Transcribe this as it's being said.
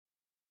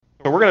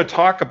So we're going to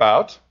talk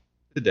about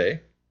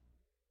today,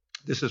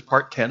 this is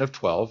part 10 of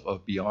 12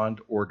 of Beyond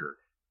Order.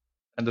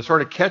 And the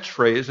sort of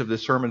catchphrase of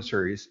this sermon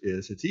series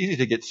is it's easy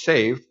to get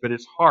saved, but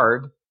it's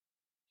hard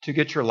to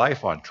get your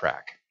life on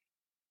track.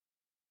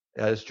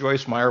 As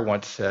Joyce Meyer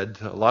once said,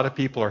 a lot of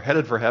people are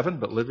headed for heaven,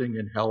 but living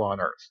in hell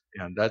on earth.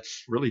 And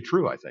that's really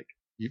true, I think.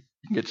 You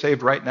can get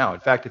saved right now.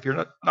 In fact, if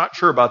you're not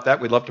sure about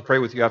that, we'd love to pray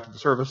with you after the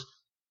service.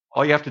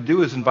 All you have to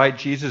do is invite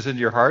Jesus into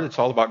your heart. It's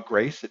all about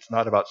grace. It's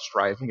not about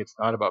striving. It's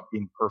not about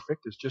being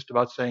perfect. It's just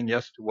about saying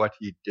yes to what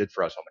he did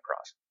for us on the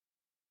cross.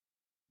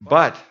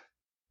 But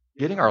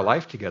getting our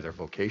life together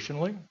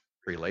vocationally,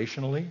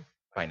 relationally,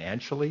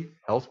 financially,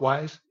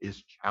 health-wise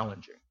is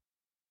challenging.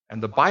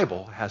 And the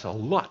Bible has a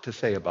lot to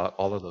say about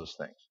all of those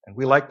things. And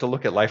we like to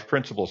look at life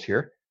principles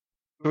here.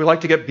 We like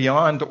to get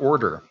beyond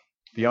order,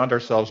 beyond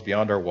ourselves,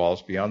 beyond our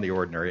walls, beyond the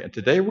ordinary. And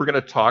today we're going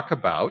to talk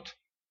about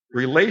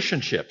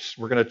relationships.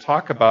 We're going to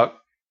talk about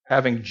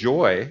having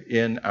joy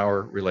in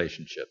our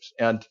relationships.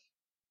 And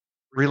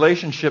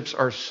relationships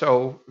are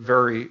so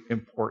very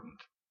important.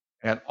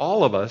 And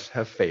all of us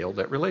have failed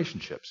at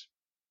relationships.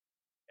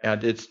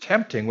 And it's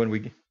tempting when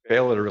we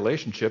fail at a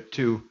relationship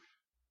to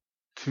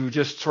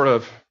just sort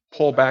of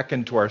pull back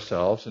into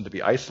ourselves and to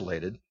be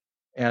isolated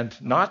and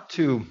not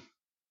to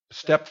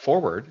step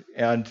forward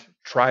and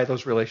try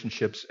those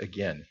relationships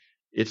again.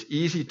 It's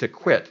easy to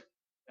quit.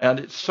 And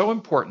it's so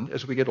important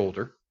as we get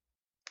older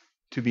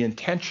to be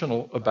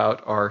intentional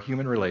about our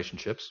human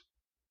relationships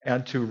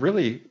and to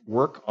really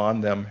work on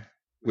them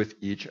with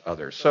each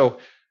other. So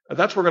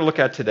that's what we're going to look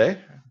at today.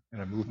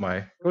 I'm going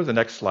to go to the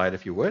next slide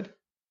if you would.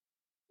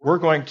 We're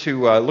going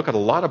to look at a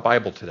lot of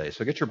Bible today,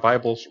 so get your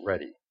Bibles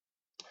ready.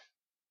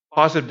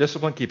 Positive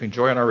discipline, keeping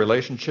joy in our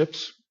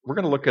relationships. We're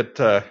going to look at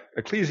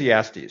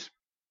Ecclesiastes.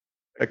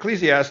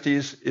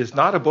 Ecclesiastes is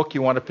not a book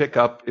you want to pick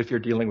up if you're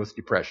dealing with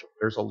depression.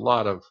 There's a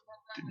lot of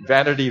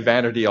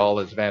vanity, all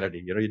is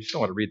vanity. You just don't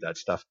want to read that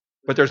stuff.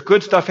 But there's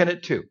good stuff in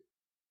it too.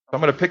 So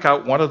I'm going to pick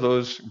out one of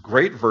those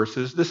great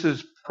verses. This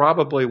is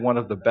probably one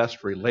of the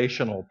best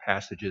relational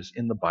passages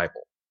in the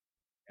Bible.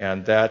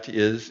 And that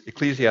is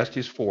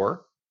Ecclesiastes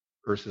 4,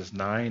 verses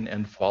 9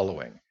 and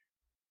following.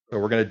 So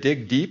we're going to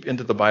dig deep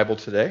into the Bible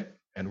today,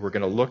 and we're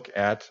going to look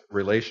at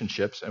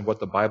relationships and what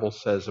the Bible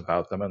says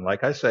about them. And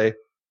like I say,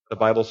 the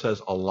Bible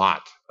says a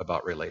lot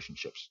about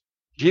relationships.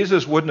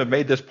 Jesus wouldn't have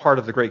made this part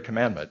of the Great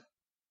Commandment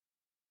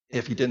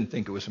if he didn't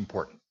think it was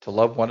important to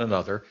love one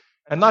another,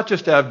 and not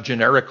just to have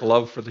generic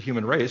love for the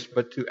human race,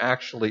 but to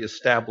actually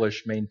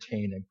establish,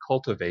 maintain, and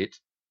cultivate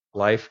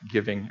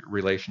life-giving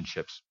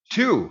relationships.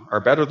 Two are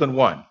better than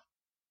one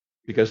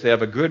because they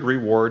have a good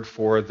reward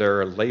for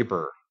their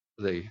labor.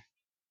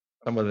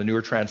 Some of the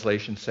newer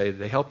translations say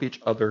they help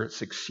each other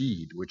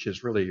succeed, which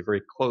is really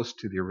very close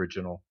to the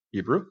original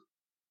Hebrew.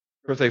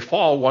 For if they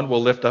fall, one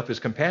will lift up his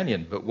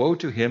companion, but woe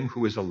to him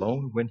who is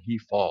alone when he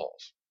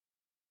falls.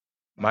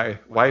 My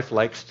wife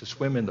likes to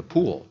swim in the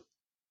pool,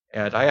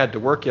 and I had to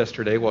work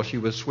yesterday while she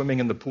was swimming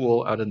in the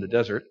pool out in the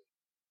desert,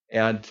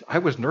 and I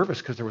was nervous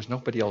because there was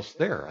nobody else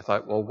there. I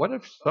thought, well, what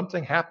if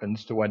something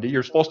happens to Wendy?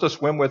 You're supposed to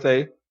swim with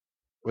a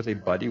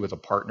buddy, with a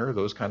partner,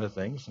 those kind of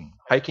things, and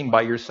hiking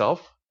by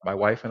yourself. My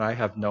wife and I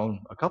have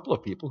known a couple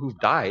of people who've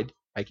died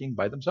hiking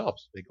by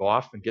themselves. They go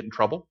off and get in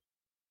trouble,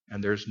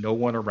 and there's no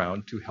one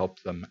around to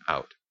help them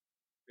out.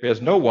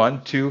 There's no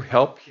one to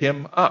help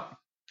him up.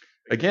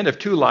 Again, if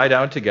two lie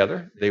down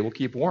together, they will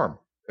keep warm.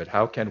 But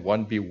how can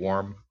one be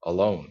warm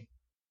alone?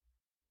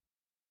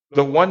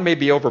 Though one may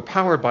be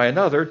overpowered by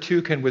another,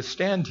 two can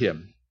withstand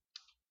him.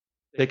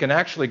 They can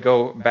actually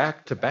go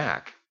back to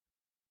back.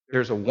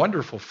 There's a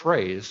wonderful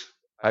phrase,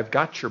 I've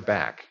got your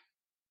back.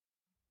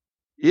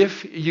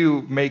 If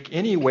you make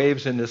any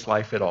waves in this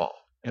life at all,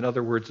 in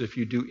other words, if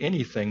you do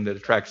anything that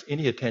attracts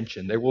any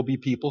attention, there will be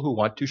people who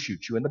want to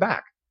shoot you in the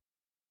back.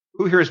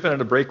 Who here has been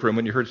in a break room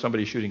when you heard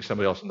somebody shooting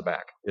somebody else in the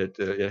back?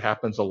 It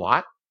happens a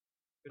lot.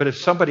 But if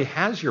somebody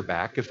has your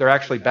back, if they're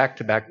actually back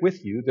to back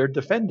with you, they're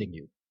defending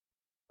you.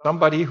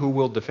 Somebody who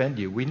will defend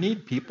you. We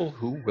need people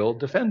who will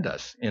defend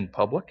us in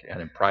public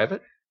and in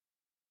private.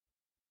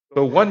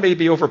 Though one may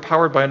be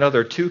overpowered by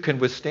another, two can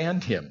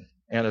withstand him.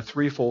 And a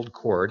threefold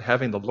cord,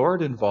 having the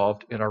Lord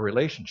involved in our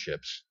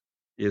relationships,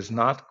 is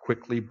not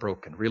quickly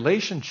broken.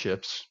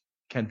 Relationships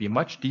can be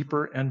much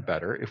deeper and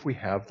better if we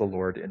have the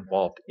Lord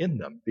involved in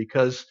them,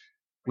 because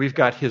we've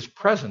got his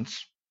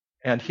presence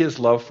and his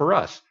love for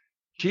us.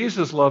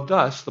 Jesus loved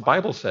us, the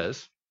Bible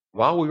says,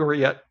 I'm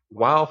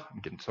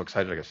getting so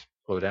excited I gotta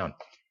slow down.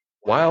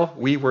 While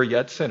we were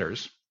yet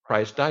sinners,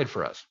 Christ died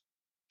for us.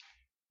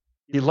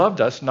 He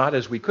loved us not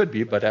as we could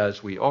be, but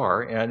as we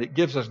are, and it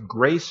gives us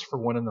grace for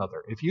one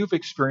another. If you've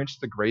experienced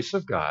the grace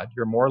of God,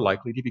 you're more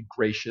likely to be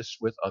gracious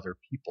with other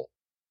people.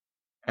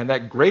 And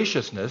that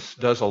graciousness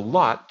does a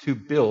lot to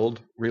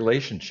build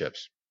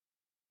relationships.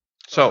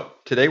 So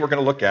today we're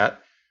going to look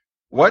at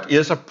what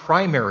is a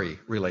primary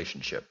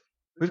relationship.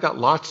 We've got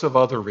lots of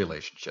other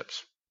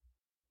relationships.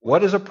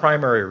 What is a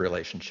primary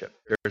relationship?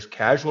 There's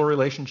casual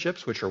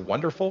relationships, which are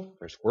wonderful.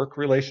 There's work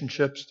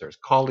relationships. There's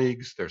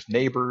colleagues. There's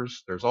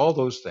neighbors. There's all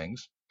those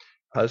things,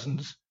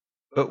 cousins.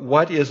 But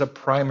what is a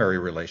primary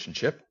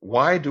relationship?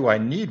 Why do I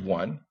need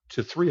one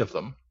to three of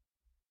them?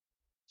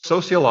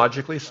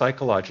 Sociologically,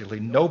 psychologically,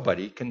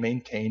 nobody can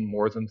maintain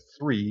more than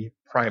three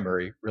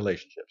primary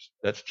relationships.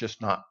 That's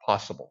just not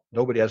possible.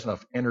 Nobody has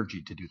enough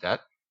energy to do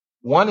that.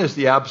 One is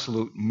the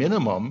absolute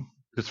minimum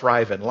to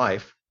thrive in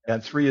life,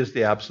 and three is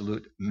the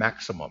absolute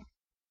maximum.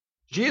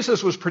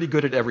 Jesus was pretty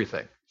good at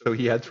everything, so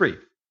he had three: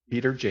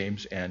 Peter,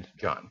 James, and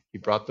John. He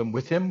brought them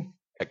with him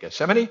at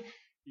Gethsemane.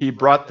 He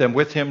brought them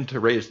with him to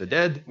raise the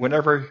dead. When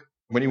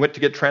he went to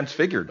get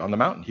transfigured on the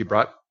mountain, he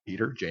brought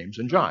Peter, James,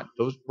 and John.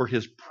 Those were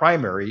his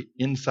primary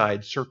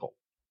inside circle.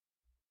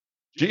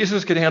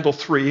 Jesus could handle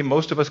three.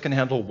 Most of us can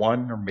handle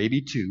one or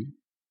maybe two,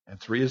 and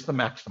three is the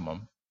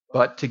maximum.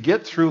 But to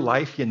get through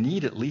life, you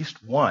need at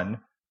least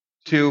one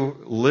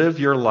to live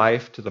your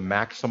life to the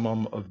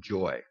maximum of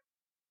joy.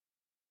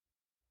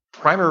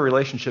 Primary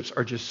relationships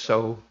are just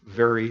so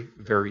very,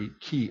 very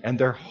key, and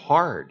they're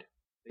hard.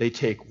 They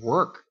take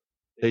work.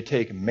 They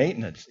take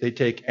maintenance. They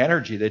take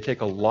energy. They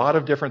take a lot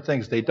of different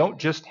things. They don't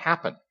just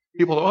happen.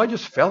 People go, I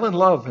just fell in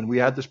love and we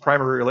had this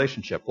primary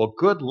relationship. Well,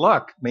 good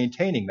luck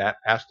maintaining that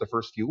past the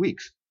first few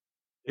weeks.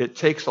 It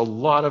takes a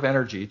lot of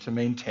energy to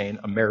maintain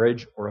a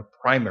marriage or a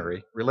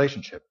primary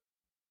relationship.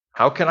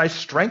 How can I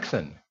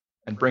strengthen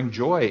and bring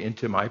joy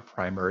into my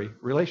primary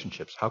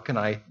relationships? How can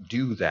I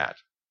do that?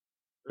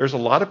 There's a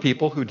lot of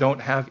people who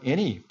don't have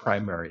any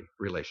primary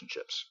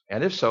relationships.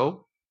 And if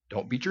so,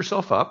 don't beat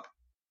yourself up,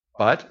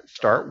 but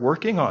start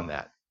working on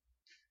that.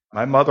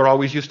 My mother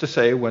always used to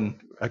say, when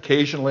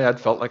occasionally I'd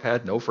felt like I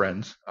had no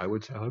friends, I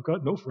would say, I've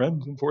got no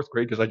friends in fourth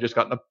grade because I just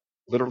got in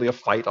literally a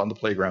fight on the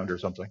playground or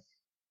something.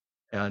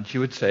 And she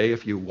would say,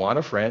 if you want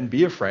a friend,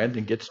 be a friend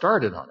and get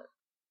started on it.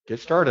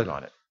 Get started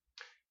on it.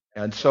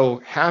 And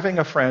so having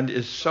a friend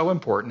is so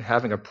important.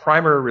 Having a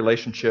primary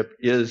relationship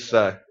is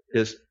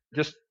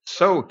just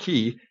so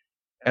key.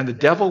 And the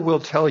devil will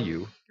tell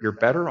you you're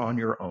better on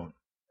your own.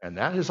 And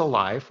that is a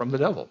lie from the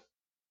devil.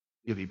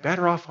 You'll be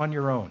better off on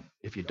your own.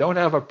 If you don't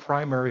have a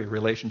primary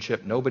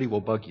relationship, nobody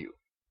will bug you.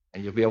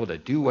 And you'll be able to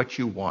do what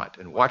you want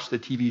and watch the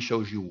TV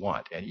shows you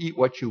want and eat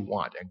what you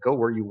want and go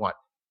where you want.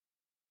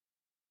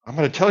 I'm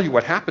going to tell you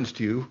what happens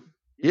to you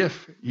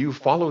if you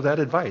follow that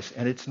advice,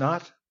 and it's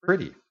not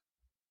pretty.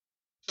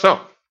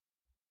 So,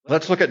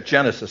 let's look at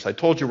Genesis. I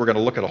told you we're going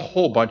to look at a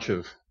whole bunch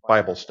of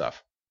Bible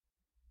stuff.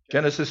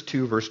 Genesis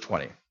 2, verse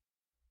 20.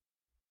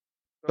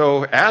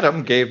 So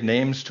Adam gave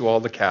names to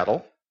all the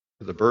cattle,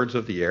 to the birds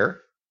of the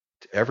air,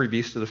 to every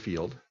beast of the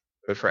field.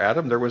 But for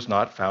Adam there was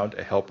not found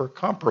a helper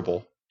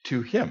comparable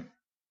to him.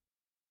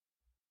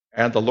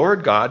 And the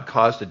Lord God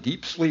caused a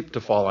deep sleep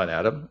to fall on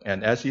Adam,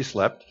 and as he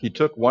slept, he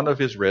took one of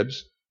his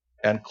ribs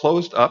and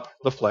closed up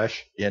the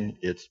flesh in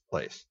its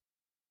place.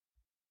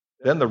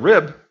 Then the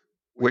rib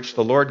which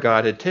the Lord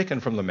God had taken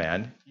from the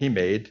man, he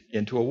made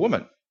into a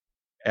woman,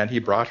 and he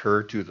brought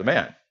her to the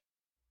man.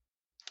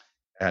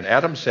 And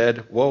Adam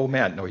said, Woe,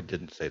 man. No, he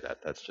didn't say that.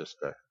 That's just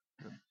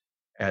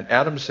And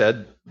Adam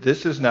said,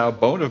 This is now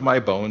bone of my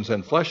bones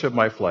and flesh of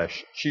my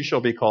flesh. She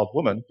shall be called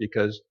woman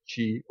because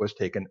she was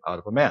taken out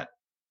of a man.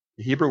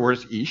 The Hebrew word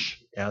is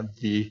ish, and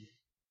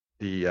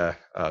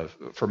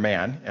for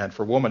man, and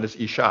for woman is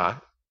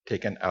isha,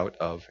 taken out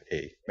of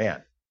a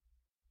man.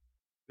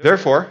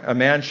 Therefore, a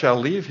man shall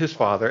leave his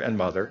father and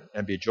mother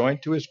and be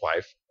joined to his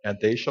wife, and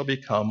they shall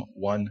become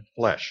one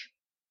flesh.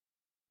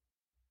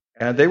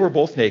 And they were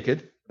both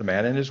naked, the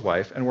man and his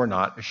wife, and were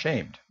not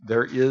ashamed.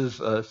 There is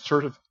a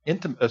certain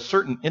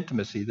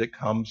intimacy that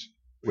comes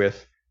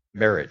with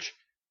marriage.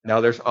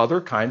 Now, there's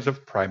other kinds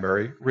of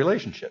primary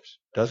relationships.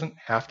 It doesn't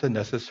have to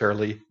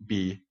necessarily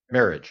be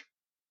marriage.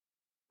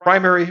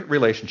 Primary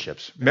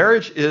relationships.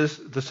 Marriage is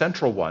the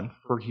central one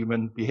for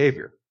human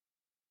behavior.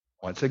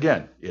 Once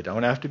again, you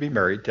don't have to be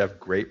married to have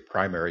great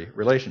primary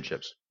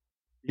relationships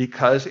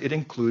because it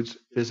includes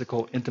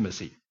physical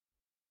intimacy.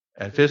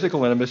 And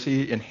physical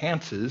intimacy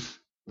enhances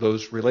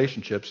those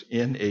relationships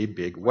in a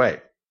big way.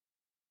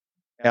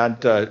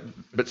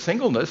 But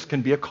singleness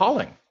can be a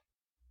calling.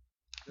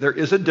 There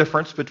is a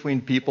difference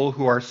between people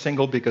who are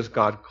single because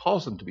God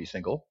calls them to be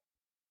single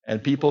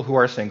and people who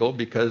are single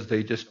because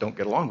they just don't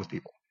get along with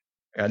people.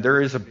 And there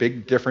is a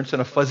big difference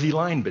and a fuzzy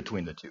line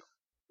between the two.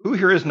 Who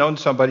here has known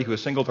somebody who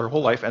is single their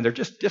whole life and they're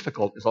just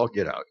difficult as all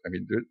get out? I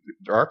mean,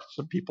 there are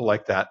some people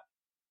like that.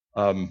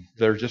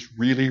 They're just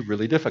really,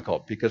 really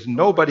difficult because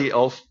nobody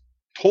else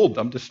told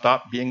them to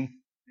stop being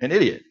an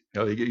idiot.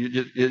 You know,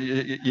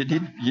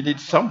 you need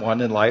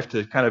someone in life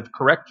to kind of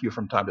correct you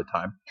from time to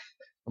time.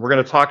 We're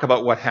going to talk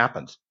about what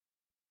happens.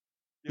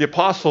 The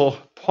Apostle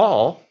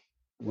Paul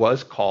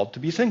was called to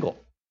be single,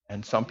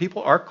 and some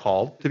people are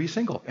called to be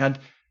single. And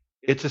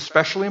it's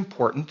especially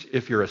important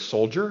if you're a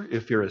soldier,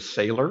 if you're a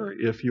sailor,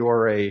 if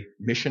you're a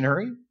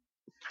missionary.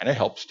 It kind of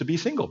helps to be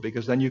single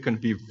because then you can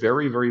be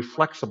very, very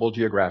flexible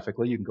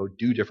geographically. You can go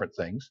do different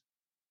things.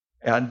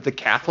 And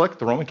the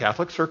Roman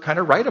Catholics are kind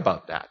of right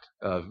about that.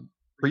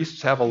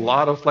 Priests have a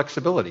lot of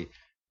flexibility.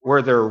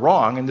 Where they're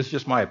wrong, and this is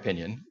just my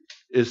opinion,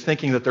 is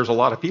thinking that there's a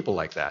lot of people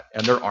like that,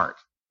 and there aren't.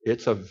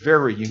 It's a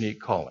very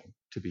unique calling.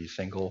 to be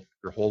single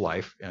your whole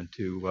life and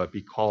to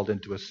be called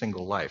into a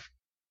single life.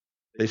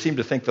 They seem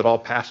to think that all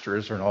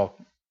pastors and all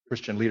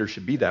Christian leaders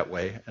should be that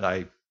way,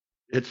 and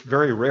it's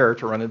very rare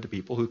to run into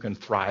people who can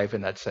thrive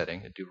in that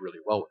setting and do really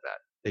well with that.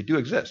 They do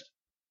exist,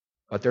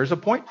 but there's a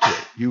point to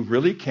it. You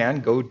really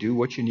can go do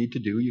what you need to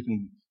do. You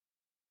can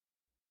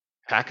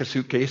pack a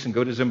suitcase and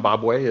go to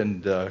Zimbabwe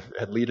and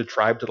lead a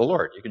tribe to the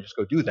Lord. You can just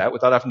go do that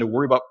without having to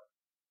worry about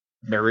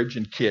marriage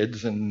and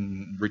kids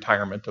and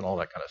retirement and all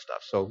that kind of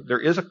stuff. So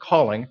there is a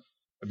calling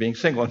of being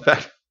single. In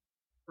fact,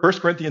 1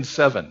 Corinthians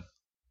 7,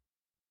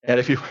 and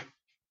if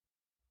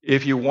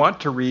you want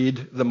to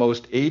read the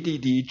most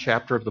ADD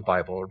chapter of the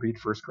Bible, read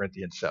 1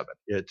 Corinthians 7.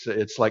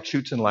 It's like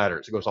chutes and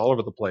ladders. It goes all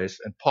over the place.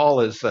 And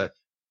Paul is a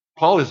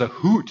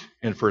hoot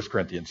in 1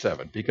 Corinthians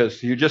 7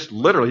 because you just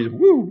literally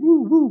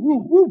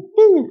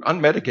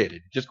unmedicated,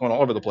 just going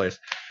all over the place.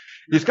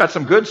 He's got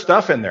some good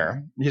stuff in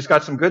there.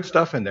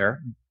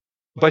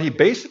 But he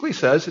basically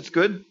says it's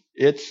good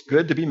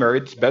to be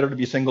married. It's better to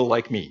be single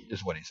like me,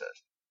 is what he says.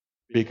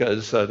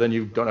 Because then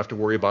you don't have to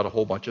worry about a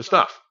whole bunch of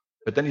stuff.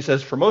 But then he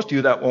says, for most of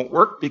you, that won't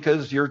work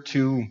because you're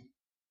too,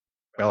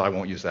 well, I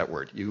won't use that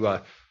word.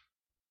 You're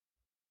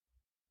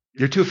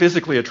too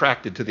physically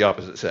attracted to the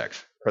opposite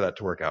sex for that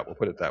to work out. We'll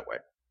put it that way.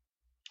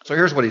 So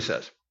here's what he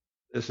says.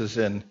 This is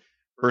in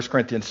 1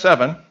 Corinthians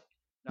 7.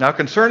 Now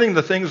concerning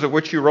the things of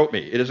which you wrote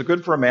me, it is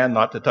good for a man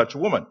not to touch a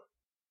woman.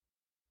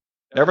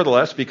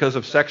 Nevertheless, because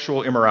of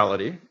sexual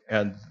immorality,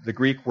 and the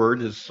Greek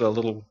word is a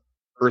little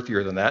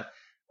earthier than that,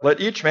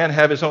 let each man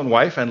have his own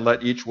wife, and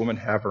let each woman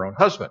have her own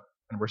husband.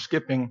 And we're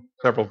skipping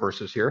several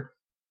verses here.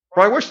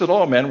 For I wish that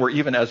all men were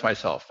even as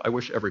myself. I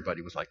wish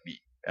everybody was like me.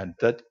 And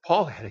that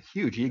Paul had a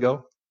huge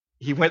ego.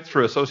 He went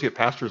through associate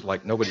pastors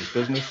like nobody's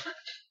business.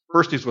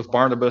 First he's with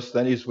Barnabas,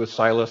 then he's with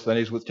Silas, then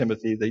he's with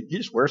Timothy. He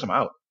just wears them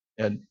out.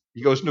 And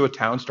he goes into a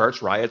town,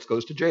 starts riots,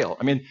 goes to jail.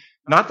 I mean,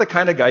 not the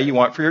kind of guy you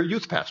want for your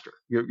youth pastor.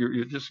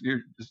 You're just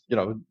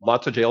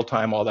lots of jail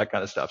time, all that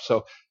kind of stuff.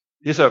 So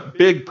he's a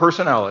big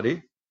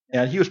personality,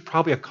 and he was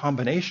probably a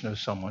combination of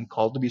someone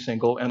called to be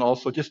single and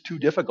also just too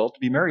difficult to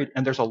be married.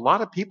 And there's a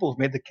lot of people who've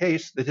made the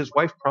case that his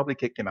wife probably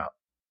kicked him out.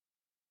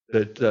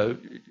 That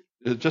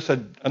just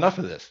said, enough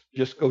of this.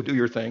 Just go do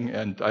your thing,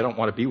 and I don't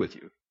want to be with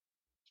you.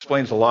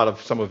 Explains a lot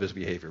of some of his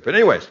behavior. But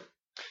anyways,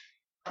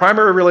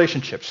 primary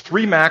relationships,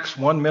 3 max,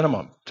 1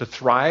 minimum. To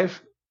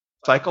thrive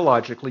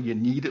psychologically, you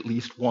need at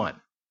least one.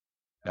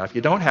 Now, if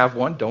you don't have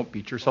one, don't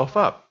beat yourself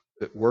up.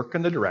 But work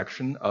in the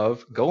direction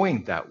of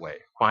going that way,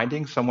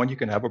 finding someone you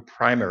can have a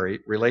primary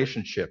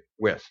relationship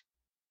with.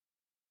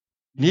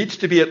 Needs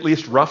to be at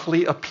least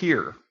roughly a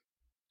peer.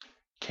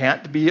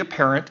 Can't be a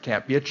parent,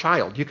 can't be a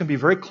child. You can be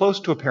very close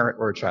to a parent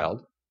or a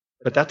child,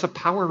 but that's a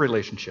power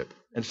relationship.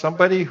 And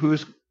somebody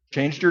who's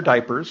changed your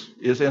diapers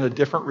is in a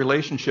different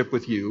relationship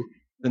with you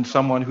than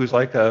someone who's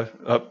like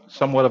a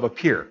somewhat of a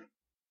peer.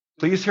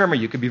 Please hear me.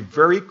 You can be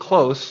very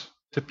close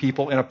to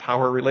people in a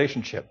power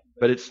relationship,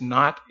 but it's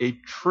not a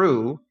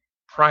true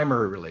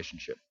primary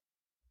relationship.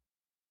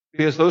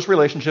 Because those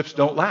relationships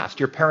don't last.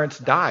 Your parents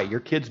die. Your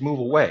kids move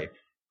away.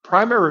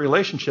 Primary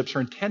relationships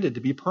are intended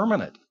to be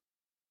permanent.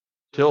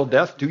 Till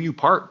death do you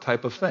part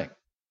type of thing.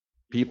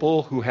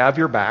 People who have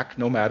your back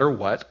no matter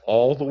what,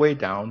 all the way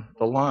down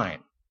the line.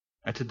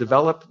 And to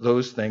develop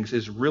those things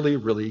is really,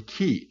 really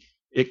key.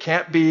 It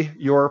can't be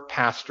your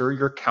pastor,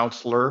 your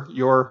counselor,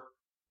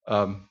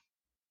 a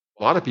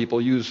lot of people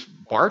use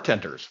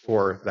bartenders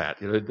for that.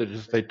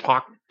 They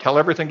tell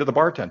everything to the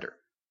bartender.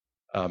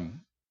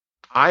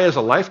 I, as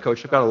a life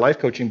coach, I've got a life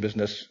coaching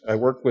business. I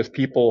work with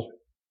people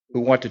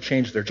who want to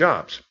change their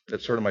jobs.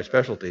 That's sort of my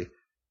specialty.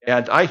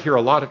 And I hear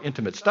a lot of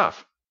intimate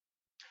stuff.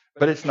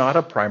 But it's not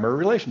a primary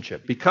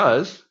relationship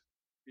because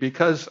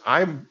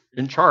I'm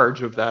in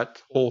charge of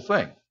that whole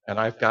thing. And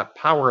I've got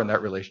power in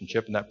that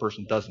relationship and that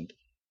person doesn't.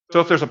 So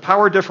if there's a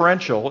power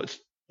differential, it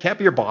can't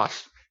be your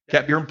boss,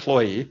 can't be your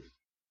employee,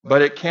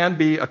 but it can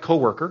be a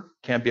coworker,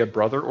 can be a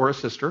brother or a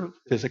sister,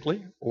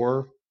 physically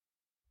or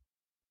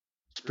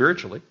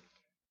spiritually.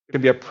 It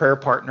can be a prayer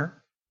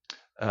partner,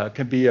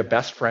 can be a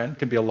best friend,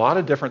 can be a lot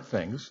of different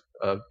things,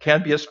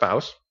 can be a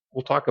spouse.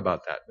 We'll talk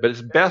about that. But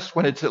it's best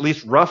when it's at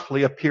least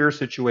roughly a peer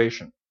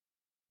situation.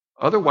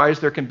 Otherwise,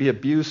 there can be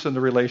abuse in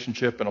the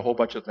relationship and a whole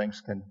bunch of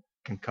things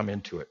can come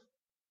into it.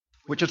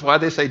 Which is why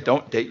they say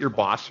don't date your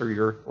boss or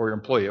your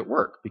employee at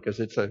work,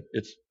 because it's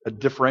a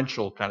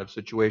differential kind of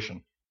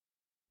situation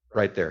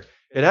right there.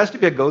 It has to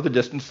be a go the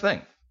distance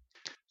thing.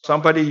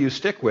 Somebody you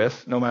stick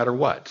with no matter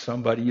what.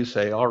 Somebody you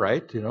say, all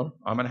right, I'm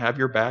going to have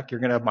your back, you're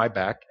going to have my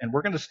back, and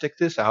we're going to stick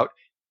this out.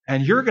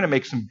 And you're going to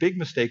make some big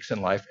mistakes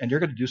in life, and you're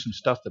going to do some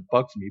stuff that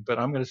bugs me, but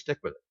I'm going to stick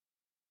with it.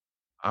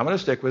 I'm going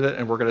to stick with it,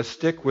 and we're going to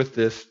stick with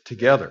this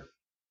together.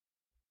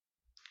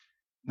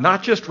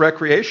 Not just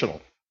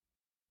recreational.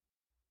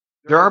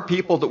 There are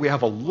people that we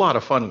have a lot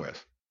of fun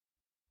with.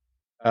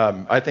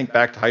 I think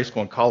back to high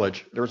school and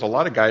college, there was a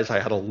lot of guys I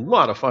had a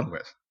lot of fun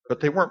with, but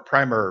they weren't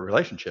primary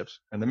relationships.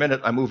 And the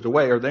minute I moved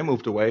away or they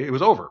moved away, it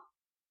was over.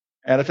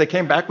 And if they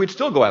came back, we'd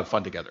still go have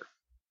fun together.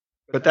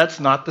 But that's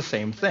not the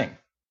same thing.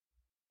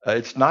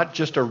 It's not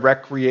just a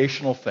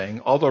recreational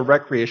thing, although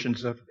recreation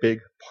is a big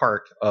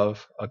part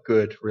of a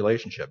good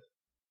relationship.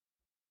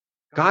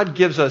 God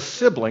gives us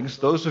siblings.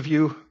 Those of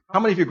you, how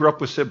many of you grew up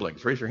with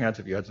siblings? Raise your hands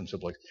if you had some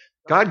siblings.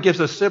 God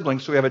gives us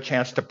siblings so we have a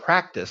chance to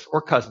practice,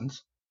 or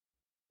cousins,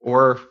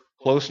 or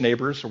close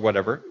neighbors, or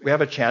whatever. We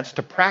have a chance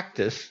to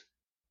practice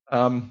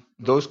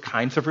those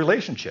kinds of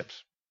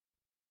relationships.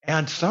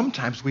 And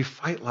sometimes we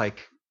fight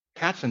like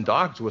cats and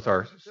dogs with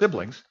our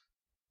siblings,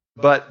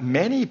 but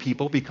many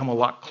people become a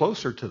lot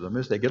closer to them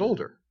as they get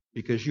older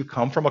because you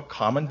come from a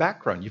common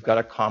background. You've got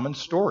a common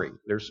story.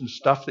 There's some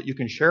stuff that you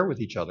can share with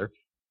each other.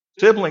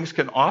 Siblings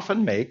can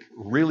often make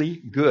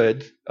really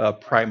good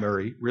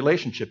primary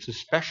relationships,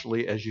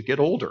 especially as you get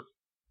older.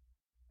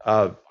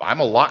 I'm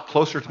a lot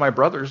closer to my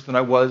brothers than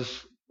I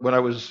was when I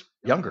was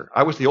younger.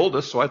 I was the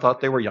oldest, so I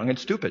thought they were young and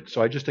stupid,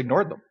 so I just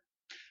ignored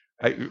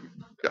them.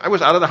 I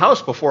was out of the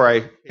house before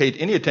I paid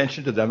any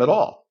attention to them at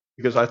all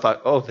because I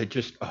thought,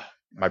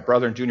 my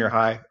brother in junior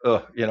high,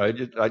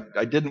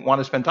 I didn't want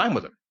to spend time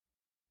with him.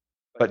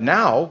 But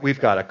now we've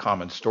got a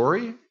common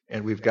story,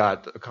 and we've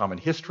got a common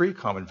history,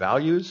 common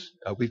values.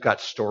 We've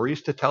got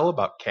stories to tell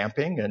about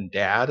camping and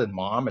dad and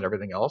mom and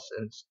everything else.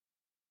 And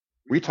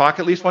we talk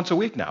at least once a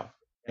week now.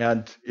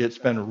 And it's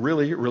been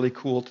really, really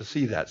cool to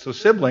see that. So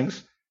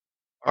siblings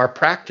are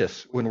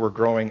practice when we're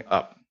growing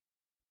up.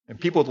 And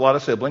people with a lot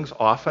of siblings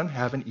often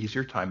have an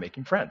easier time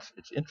making friends.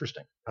 It's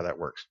interesting how that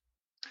works.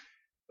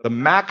 The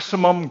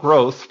maximum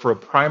growth for a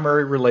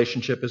primary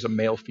relationship is a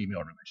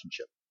male-female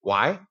relationship.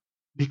 Why?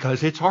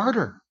 Because it's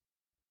harder.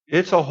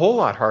 It's a whole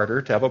lot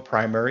harder to have a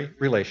primary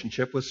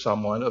relationship with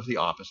someone of the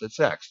opposite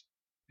sex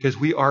because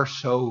we are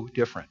so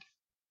different.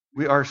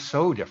 We are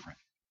so different.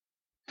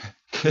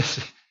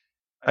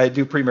 I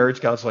do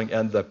pre-marriage counseling,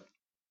 and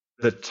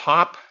the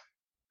top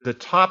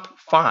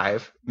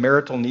 5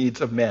 marital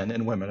needs of men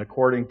and women,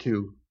 according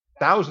to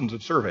thousands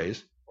of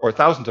surveys, or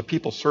thousands of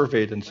people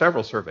surveyed in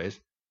several surveys,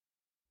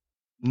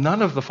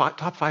 none of the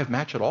top 5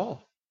 match at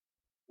all.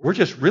 We're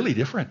just really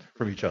different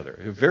from each other,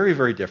 very,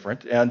 very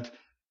different, and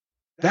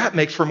that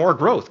makes for more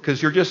growth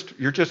because you're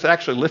just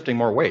actually lifting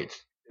more weights.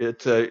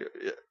 It's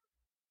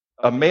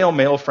a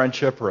male-male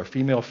friendship or a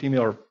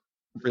female-female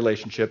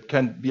relationship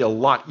can be a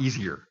lot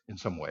easier in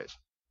some ways.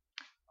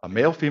 A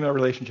male-female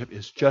relationship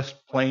is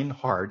just plain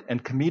hard,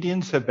 and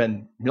comedians have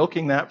been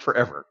milking that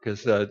forever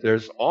because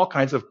there's all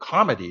kinds of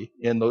comedy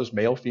in those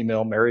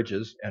male-female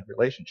marriages and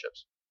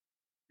relationships.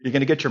 You're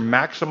going to get your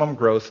maximum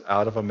growth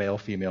out of a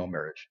male-female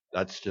marriage.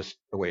 That's just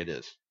the way it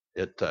is.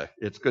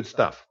 It's good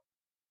stuff.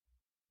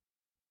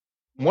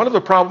 One of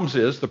the problems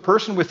is the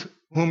person with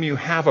whom you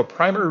have a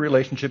primary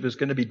relationship is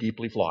going to be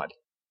deeply flawed,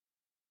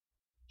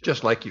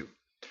 just like you.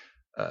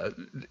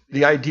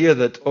 The idea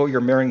that,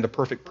 you're marrying the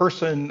perfect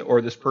person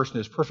or this person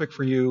is perfect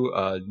for you,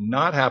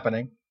 not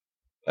happening.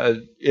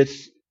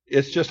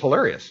 It's just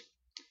hilarious.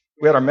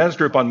 We had our men's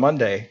group on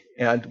Monday,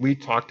 and we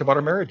talked about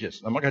our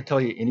marriages. I'm not going to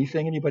tell you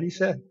anything anybody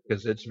said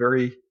because it's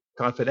very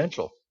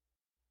confidential.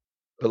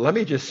 But let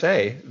me just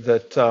say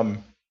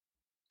that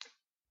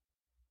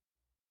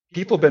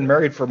people have been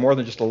married for more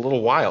than just a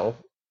little while.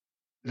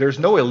 There's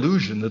no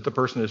illusion that the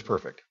person is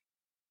perfect.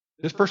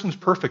 This person's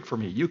perfect for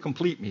me. You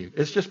complete me.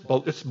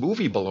 It's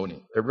movie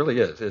baloney. It really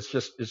is. It's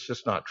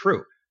just not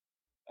true.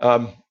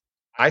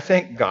 I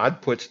think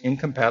God puts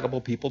incompatible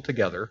people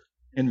together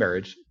in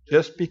marriage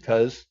just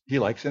because he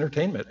likes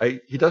entertainment.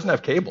 He doesn't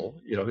have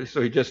cable,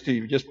 so he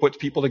just puts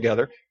people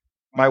together.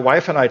 My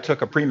wife and I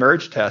took a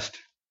pre-marriage test,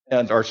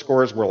 and our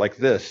scores were like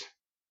this.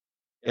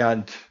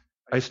 And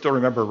I still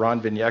remember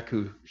Ron Vignac,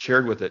 who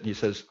shared with it, and he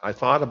says, I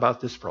thought about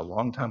this for a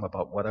long time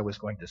about what I was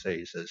going to say.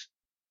 He says,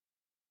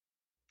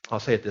 I'll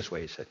say it this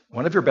way. He said,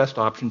 one of your best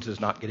options is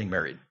not getting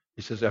married.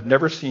 He says, I've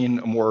never seen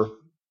a more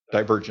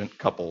divergent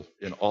couple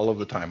in all of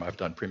the time I've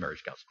done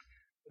pre-marriage counseling.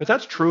 But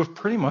that's true of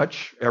pretty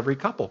much every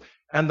couple.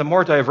 And the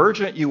more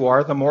divergent you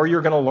are, the more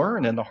you're going to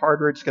learn and the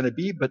harder it's going to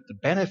be. But the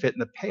benefit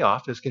and the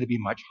payoff is going to be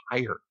much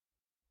higher.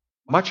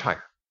 Much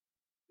higher.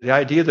 The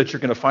idea that you're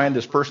going to find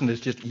this person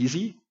is just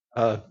easy?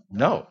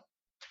 No.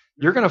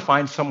 You're going to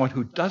find someone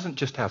who doesn't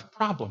just have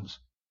problems.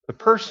 The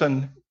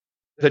person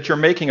that you're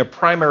making a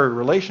primary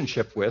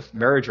relationship with,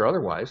 marriage or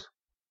otherwise,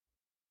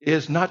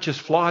 is not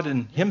just flawed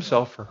in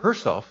himself or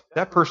herself.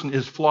 That person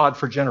is flawed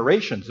for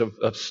generations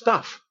of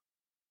stuff.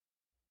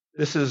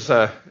 This is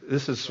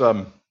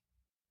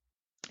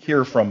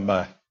here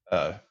from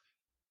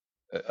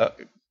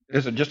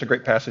there's just a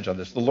great passage on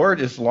this. The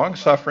Lord is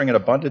long-suffering and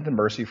abundant in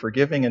mercy,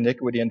 forgiving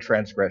iniquity and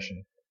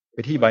transgression,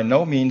 but he by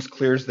no means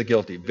clears the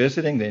guilty,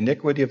 visiting the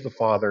iniquity of the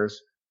fathers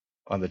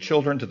on the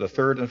children to the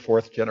 3rd and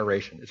 4th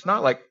generation. It's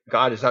not like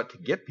God is out to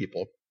get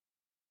people,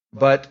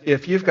 but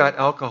if you've got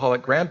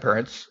alcoholic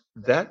grandparents,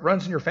 that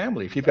runs in your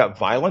family. If you've got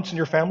violence in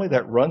your family,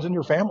 that runs in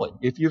your family.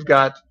 If you've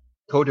got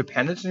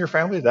codependence in your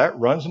family, that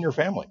runs in your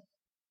family.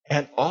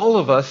 And all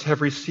of us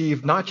have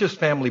received not just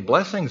family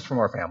blessings from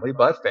our family,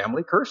 but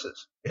family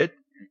curses.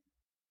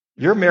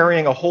 You're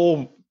marrying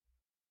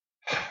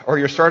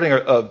you're starting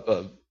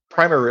a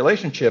primary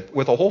relationship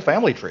with a whole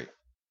family tree.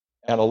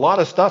 And a lot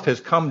of stuff has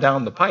come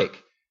down the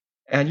pike.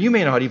 And you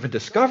may not even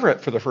discover it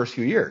for the first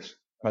few years.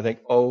 I think,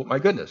 oh my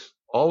goodness,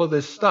 all of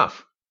this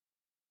stuff.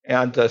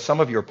 And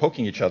some of you are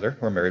poking each other.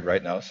 We're married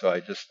right now, so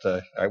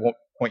I won't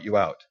point you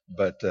out.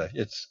 But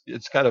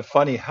it's kind of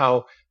funny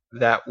how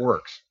that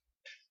works.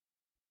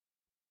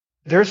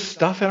 There's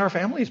stuff in our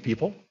families,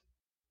 people,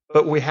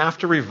 but we have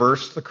to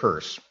reverse the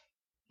curse.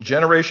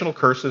 Generational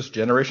curses,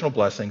 generational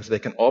blessings, they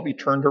can all be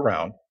turned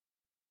around.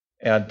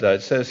 And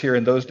it says here,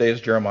 in those days,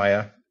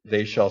 Jeremiah,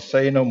 they shall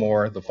say no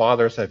more, the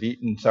fathers have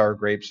eaten sour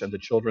grapes and the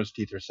children's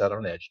teeth are set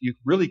on edge. You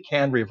really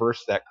can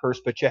reverse that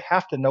curse, but you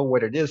have to know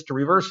what it is to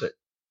reverse it.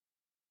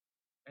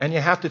 And you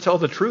have to tell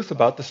the truth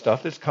about the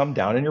stuff that's come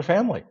down in your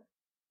family.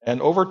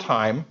 And over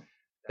time,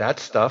 that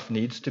stuff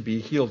needs to be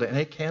healed, and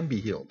it can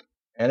be healed.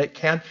 And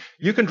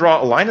you can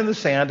draw a line in the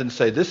sand and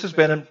say,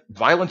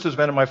 violence has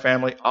been in my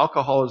family,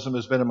 alcoholism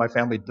has been in my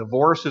family,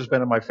 divorce has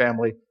been in my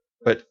family,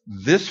 but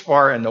this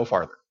far and no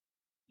farther.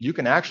 You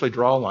can actually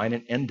draw a line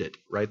and end it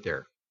right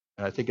there.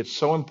 And I think it's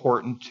so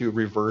important to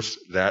reverse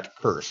that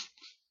curse.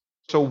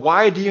 So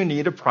why do you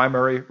need a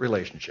primary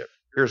relationship?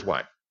 Here's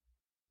why.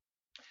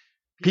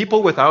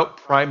 People without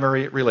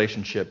primary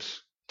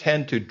relationships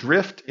tend to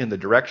drift in the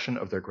direction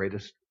of their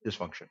greatest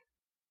dysfunction.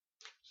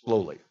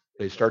 Slowly.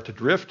 They start to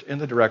drift in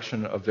the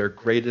direction of their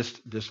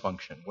greatest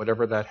dysfunction,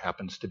 whatever that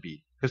happens to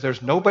be. Because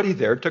there's nobody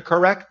there to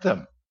correct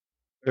them.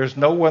 There's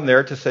no one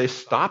there to say,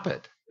 stop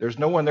it. There's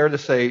no one there to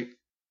say,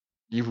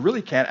 you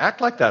really can't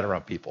act like that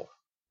around people.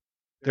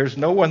 There's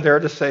no one there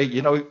to say,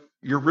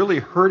 you're really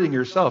hurting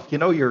yourself.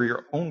 You're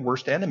your own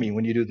worst enemy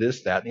when you do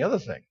this, that, and the other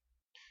thing.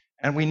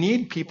 And we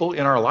need people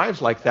in our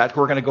lives like that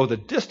who are going to go the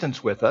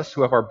distance with us,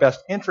 who have our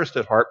best interest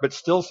at heart, but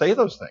still say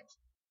those things.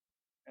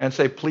 And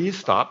say, please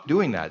stop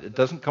doing that. It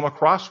doesn't come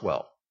across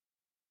well.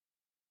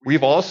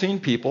 We've all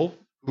seen people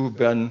who've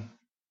been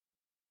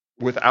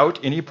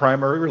without any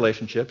primary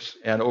relationships,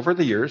 and over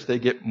the years, they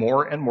get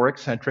more and more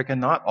eccentric, and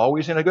not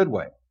always in a good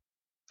way.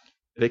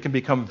 They can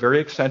become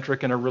very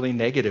eccentric in a really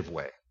negative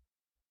way.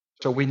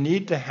 So we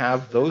need to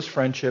have those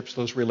friendships,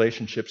 those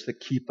relationships that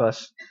keep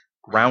us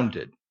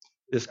grounded.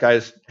 This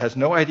guy has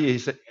no idea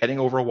he's heading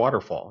over a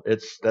waterfall.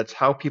 That's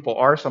how people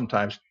are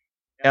sometimes.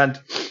 And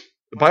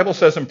the Bible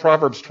says in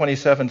Proverbs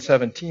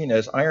 27:17,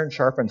 as iron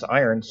sharpens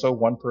iron, so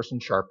one person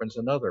sharpens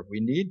another.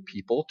 We need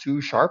people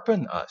to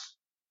sharpen us.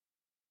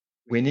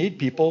 We need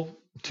people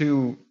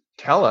to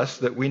tell us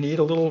that we need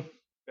a little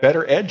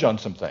better edge on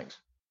some things.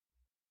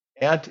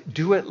 And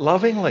do it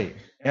lovingly.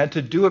 And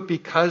to do it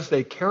because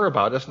they care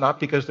about us, not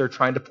because they're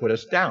trying to put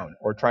us down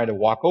or trying to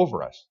walk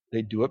over us.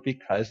 They do it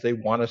because they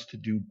want us to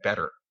do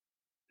better.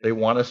 They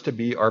want us to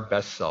be our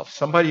best self.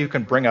 Somebody who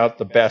can bring out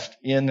the best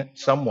in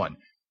someone.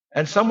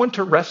 And someone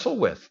to wrestle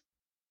with.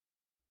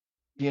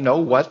 You know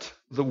what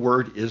the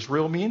word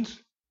Israel means?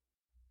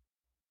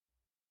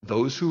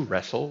 Those who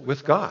wrestle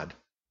with God.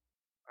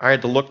 I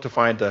had to look to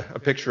find a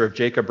picture of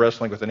Jacob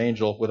wrestling with an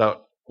angel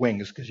without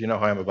wings, because you know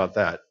how I am about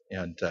that.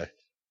 And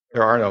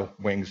there are no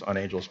wings on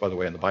angels, by the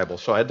way, in the Bible.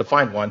 So I had to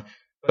find one.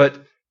 But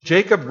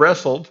Jacob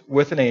wrestled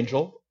with an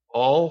angel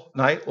all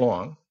night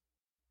long,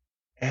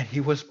 and he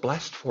was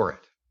blessed for it.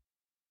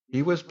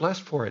 He was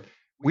blessed for it.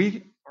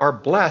 We are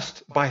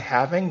blessed by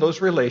having those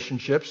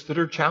relationships that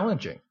are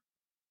challenging.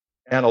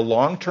 And a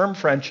long-term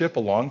friendship, a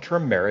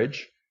long-term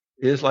marriage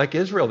is like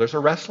Israel. There's a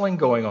wrestling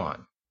going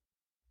on.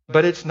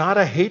 But it's not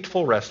a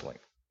hateful wrestling.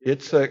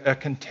 It's a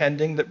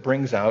contending that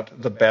brings out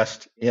the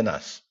best in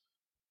us.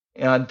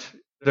 And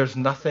there's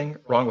nothing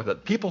wrong with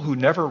it. People who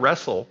never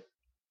wrestle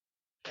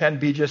can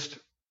be just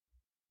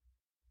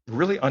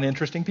really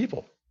uninteresting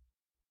people.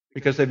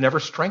 Because they've never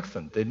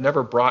strengthened. They've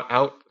never brought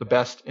out the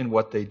best in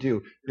what they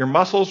do. Your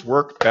muscles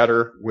work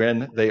better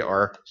when they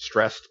are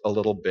stressed a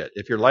little bit.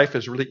 If your life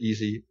is really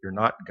easy, you're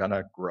not going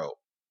to grow.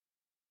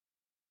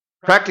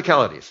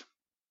 Practicalities.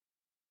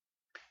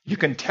 You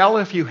can tell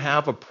if you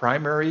have a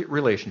primary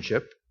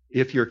relationship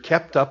if you're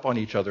kept up on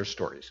each other's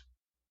stories.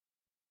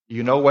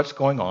 You know what's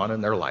going on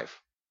in their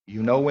life.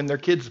 You know when their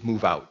kids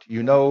move out.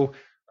 You know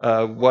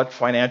what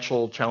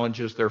financial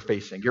challenges they're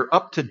facing. You're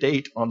up to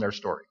date on their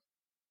story.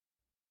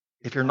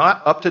 If you're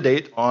not up to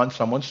date on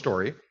someone's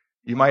story,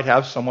 you might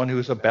have someone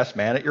who's a best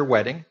man at your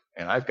wedding,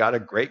 and I've got a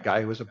great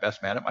guy who was a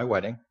best man at my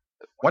wedding.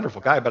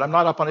 Wonderful guy, but I'm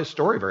not up on his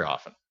story very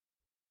often.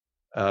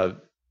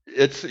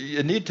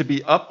 You need to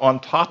be up on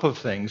top of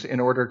things in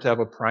order to have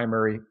a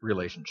primary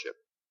relationship.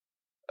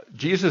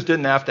 Jesus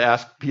didn't have to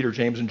ask Peter,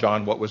 James, and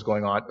John what was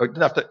going on.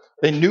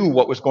 They knew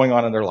what was going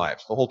on in their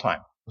lives the whole time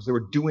because they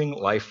were doing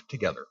life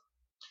together.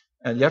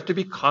 And you have to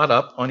be caught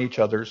up on each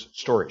other's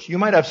stories. You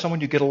might have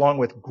someone you get along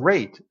with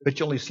great, but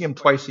you only see them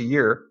twice a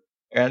year,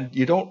 and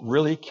you don't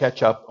really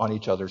catch up on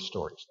each other's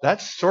stories.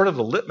 That's sort of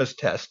the litmus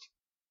test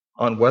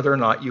on whether or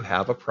not you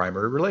have a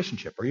primary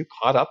relationship. Are you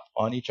caught up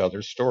on each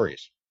other's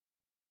stories?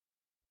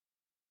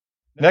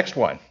 Next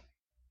one,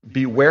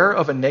 beware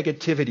of a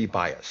negativity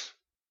bias.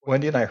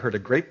 Wendy and I heard a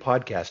great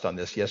podcast on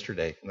this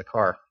yesterday in the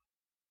car.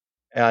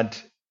 And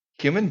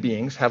human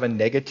beings have a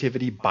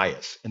negativity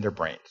bias in their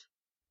brains.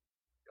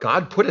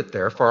 God put it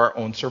there for our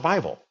own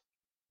survival.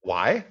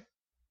 Why?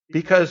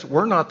 Because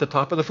we're not the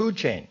top of the food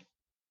chain.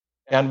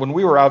 And when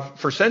we were out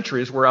for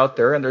centuries, we're out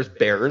there and there's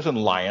bears and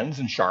lions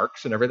and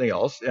sharks and everything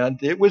else.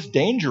 And it was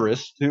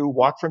dangerous to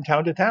walk from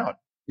town to town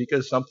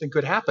because something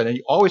could happen. And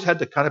you always had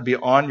to kind of be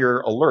on your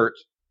alert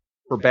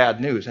for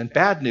bad news. And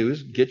bad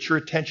news gets your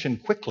attention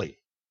quickly,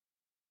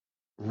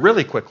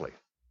 really quickly,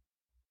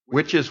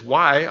 which is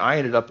why I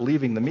ended up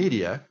leaving the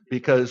media,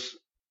 because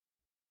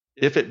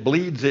if it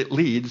bleeds, it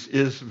leads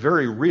is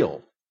very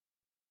real.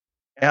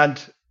 And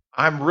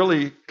I'm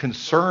really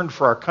concerned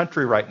for our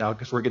country right now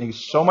because we're getting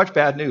so much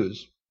bad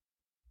news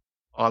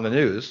on the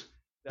news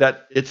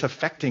that it's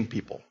affecting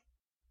people.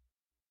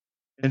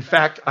 In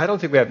fact, I don't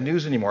think we have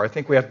news anymore. I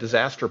think we have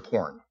disaster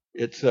porn.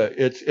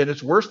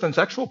 It's worse than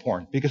sexual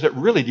porn because it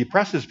really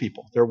depresses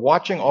people. They're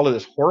watching all of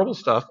this horrible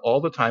stuff all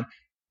the time.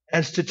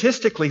 And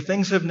statistically,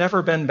 things have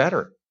never been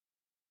better.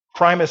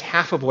 Crime is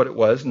half of what it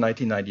was in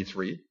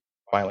 1993,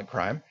 violent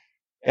crime.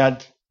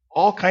 And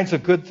all kinds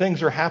of good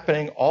things are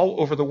happening all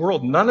over the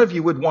world. None of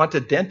you would want a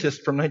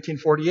dentist from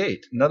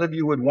 1948. None of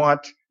you would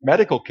want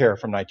medical care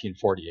from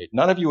 1948.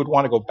 None of you would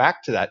want to go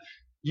back to that.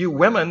 You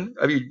women,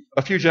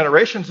 a few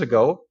generations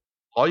ago,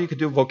 all you could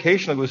do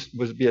vocationally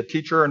was be a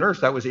teacher or a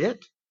nurse. That was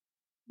it.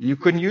 You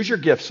couldn't use your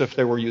gifts if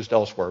they were used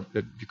elsewhere.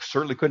 You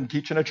certainly couldn't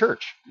teach in a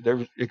church,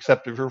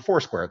 except if you were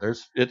Foursquare.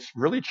 It's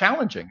really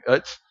challenging.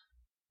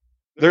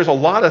 There's a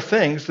lot of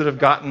things that have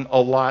gotten a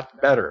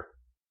lot better.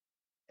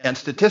 And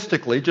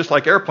statistically, just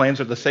like airplanes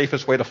are the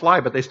safest way to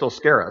fly, but they still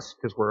scare us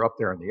because we're up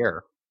there in the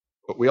air.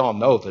 But we all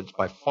know that it's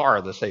by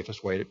far the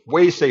safest way,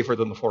 way safer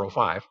than the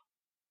 405.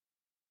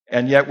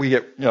 And yet we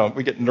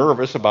get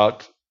nervous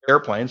about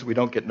airplanes. We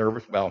don't get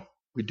nervous. Well,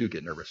 we do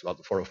get nervous about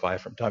the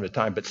 405 from time to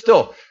time. But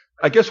still,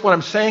 I guess what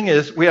I'm saying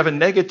is we have a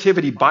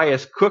negativity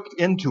bias cooked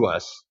into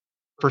us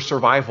for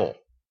survival.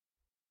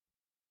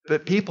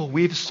 But people,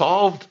 we've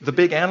solved the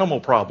big animal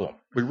problem.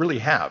 We really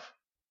have.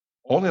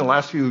 Only in the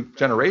last few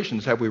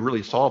generations have we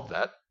really solved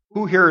that.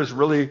 Who here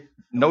really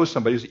knows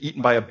somebody who's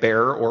eaten by a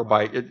bear or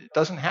it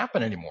doesn't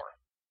happen anymore.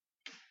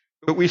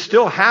 But we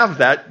still have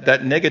that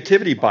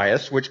negativity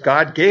bias, which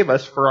God gave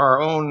us for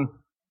our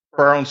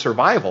own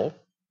survival.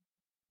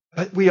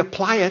 But we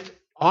apply it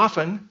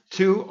often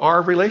to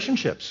our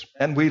relationships.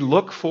 And we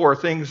look for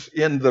things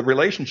in the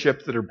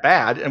relationship that are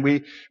bad, and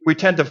we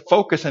tend to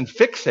focus and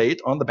fixate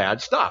on the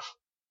bad stuff.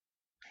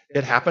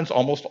 It happens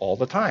almost all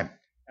the time.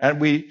 And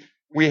we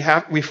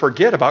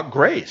forget about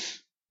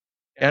grace.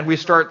 And we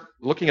start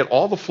looking at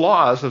all the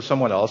flaws of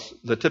someone else,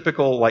 the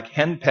typical like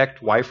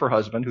henpecked wife or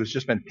husband who's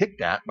just been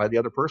picked at by the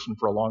other person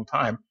for a long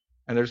time,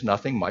 and there's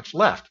nothing much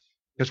left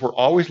because we're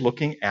always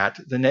looking at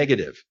the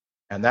negative.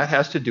 And that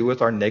has to do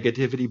with our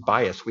negativity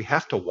bias. We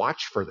have to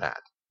watch for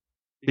that.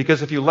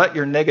 Because if you let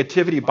your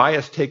negativity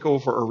bias take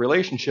over a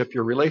relationship,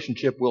 your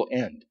relationship will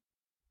end.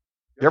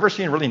 You ever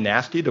seen really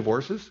nasty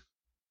divorces?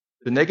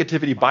 The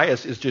negativity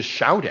bias is just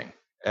shouting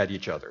at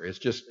each other. It's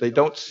just they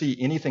don't see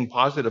anything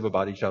positive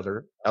about each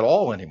other at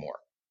all anymore.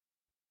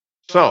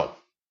 So,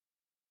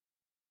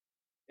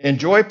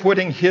 enjoy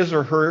putting his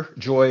or her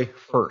joy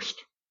first.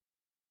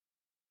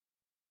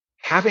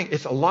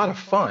 It's a lot of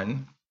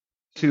fun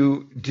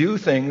to do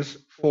things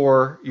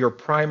for your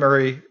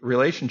primary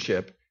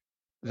relationship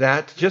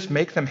that just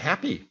make them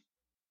happy.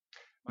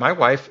 My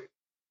wife,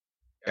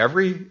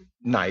 every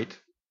night,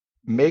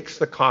 makes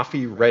the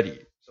coffee ready.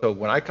 So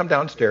when I come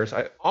downstairs,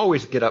 I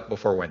always get up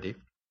before Wendy.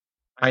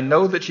 I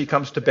know that she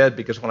comes to bed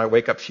because when I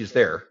wake up, she's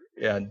there.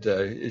 And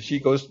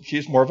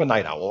she's more of a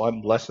night owl.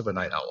 I'm less of a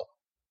night owl.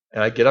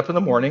 And I get up in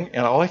the morning,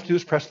 and all I have to do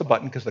is press the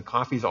button because the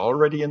coffee's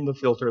already in the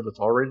filter that's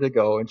all ready to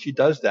go. And she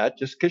does that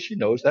just because she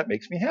knows that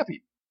makes me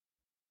happy.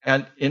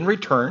 And in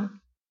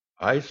return,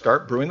 I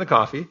start brewing the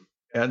coffee,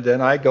 and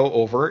then I go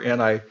over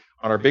and on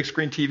our big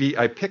screen TV,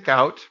 I pick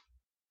out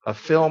a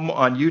film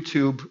on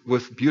YouTube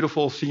with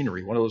beautiful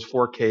scenery, one of those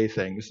 4K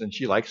things, and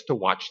she likes to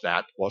watch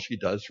that while she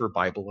does her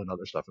Bible and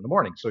other stuff in the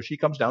morning. So she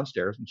comes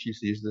downstairs and she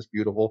sees this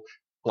beautiful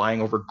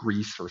flying over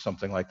Greece or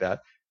something like that.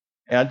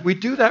 And we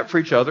do that for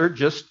each other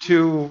just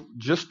to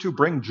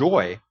bring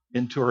joy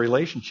into a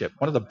relationship.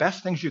 One of the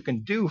best things you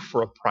can do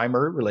for a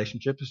primary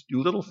relationship is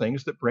do little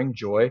things that bring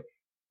joy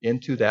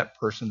into that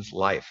person's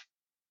life.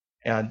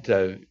 And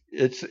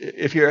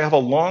if you have a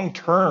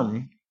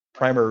long-term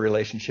primary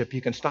relationship,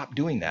 you can stop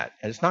doing that.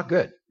 And it's not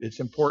good. It's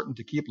important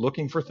to keep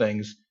looking for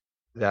things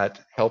that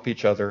help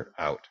each other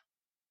out.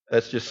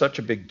 That's just such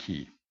a big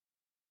key.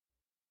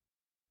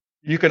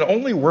 You can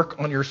only work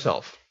on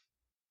yourself.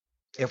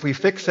 If we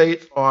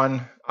fixate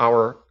on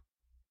our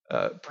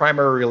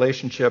primary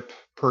relationship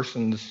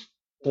person's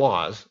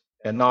flaws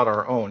and not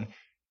our own,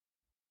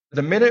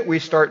 the minute we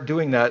start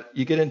doing that,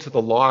 you get into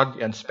the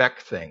log and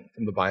speck thing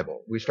from the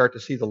Bible. We start to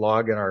see the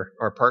log in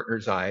our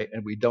partner's eye,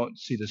 and we don't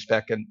see the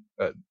speck in...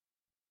 how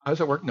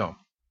does it work? No.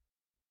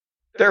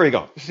 There we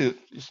go.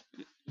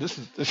 This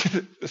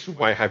is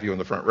why I have you in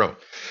the front row.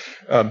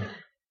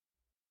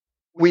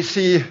 We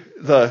see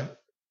the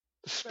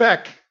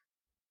speck.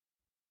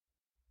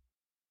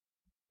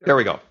 There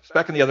we go.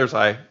 Speck in the other's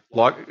eye.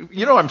 Log.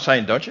 You know what I'm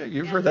saying, don't you?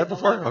 You've heard that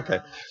before? Okay.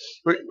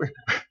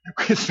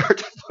 We start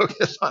to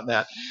focus on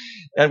that,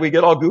 and we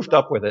get all goofed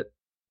up with it.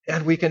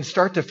 And we can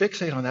start to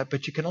fixate on that,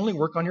 but you can only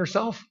work on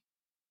yourself.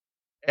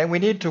 And we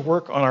need to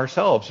work on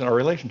ourselves and our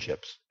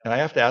relationships. And we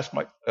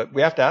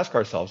have to ask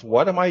ourselves,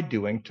 what am I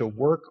doing to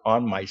work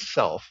on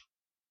myself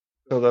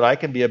so that I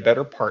can be a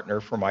better partner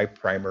for my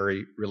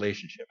primary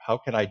relationship? How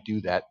can I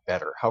do that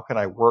better? How can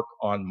I work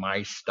on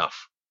my stuff?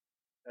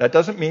 That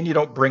doesn't mean you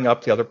don't bring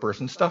up the other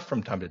person's stuff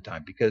from time to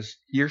time, because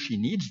he or she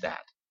needs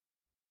that.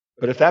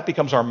 But if that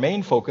becomes our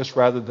main focus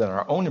rather than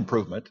our own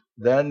improvement,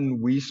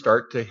 then we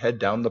start to head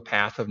down the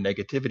path of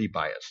negativity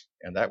bias.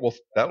 And that will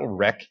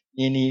wreck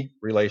any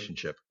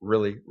relationship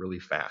really, really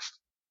fast.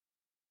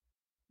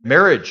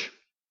 Marriage.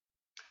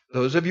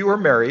 Those of you who are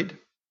married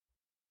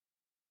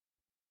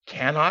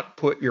cannot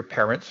put your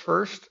parents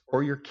first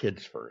or your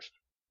kids first.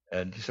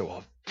 And you say,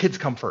 well, kids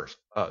come first.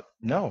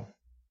 No,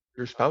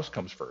 your spouse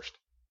comes first.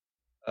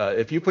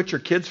 If you put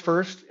your kids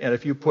first, and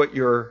if you put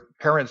your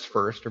parents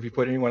first, or if you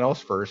put anyone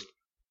else first,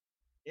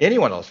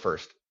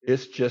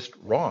 it's just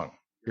wrong.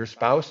 Your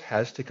spouse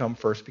has to come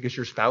first, because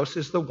your spouse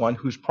is the one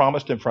who's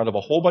promised in front of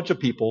a whole bunch of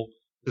people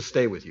to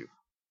stay with you.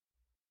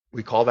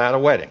 We call that a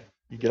wedding.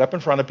 You get up in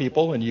front of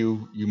people and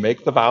you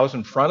make the vows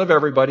in front of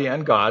everybody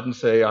and God and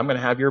say, I'm going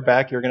to have your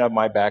back, you're going to have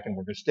my back, and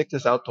we're going to stick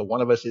this out till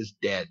one of us is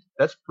dead.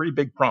 That's a pretty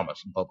big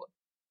promise in public.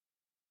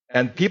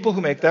 And people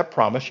who make that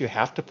promise, you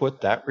have to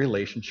put that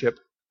relationship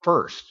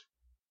first.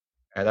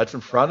 And that's in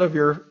front of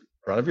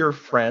your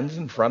friends,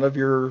 in front of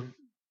your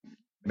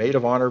maid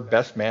of honor,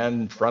 best man,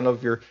 in front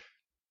of your...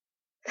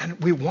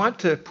 And we want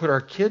to put our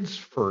kids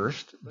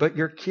first, but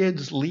your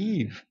kids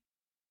leave.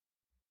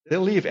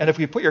 They'll leave. And if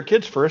we put your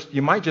kids first,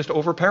 you might just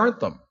overparent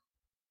them.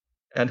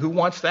 And who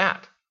wants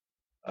that?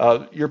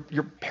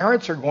 Your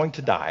parents are going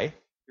to die.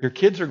 Your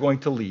kids are going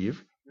to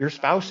leave. Your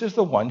spouse is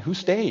the one who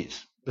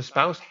stays. The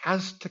spouse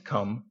has to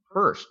come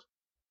first.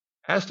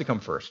 Has to come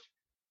first.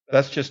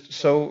 That's just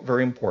so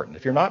very important.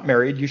 If you're not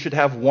married, you should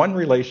have one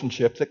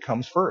relationship that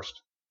comes first.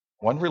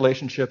 One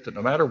relationship that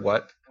no matter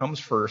what, comes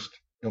first,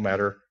 no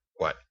matter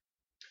what.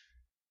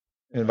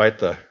 I invite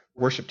the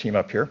worship team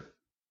up here.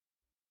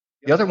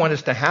 The other one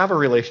is to have a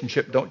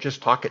relationship, don't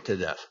just talk it to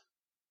death.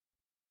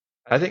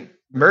 I think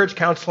marriage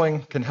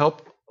counseling can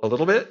help a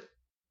little bit.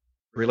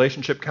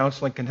 Relationship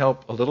counseling can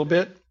help a little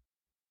bit.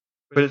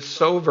 But it's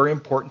so very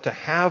important to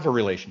have a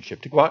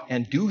relationship, to go out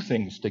and do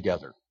things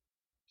together,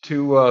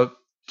 to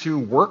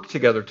work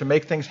together, to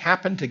make things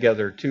happen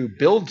together, to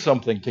build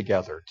something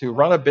together, to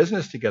run a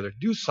business together,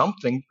 do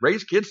something,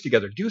 raise kids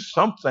together, do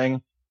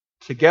something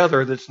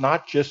together that's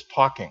not just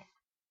talking.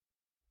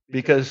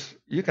 Because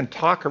you can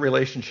talk a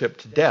relationship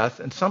to death,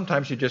 and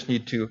sometimes you just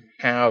need to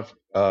have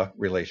a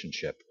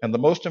relationship. And the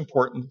most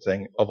important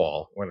thing of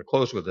all, I'm going to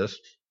close with this,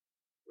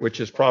 which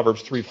is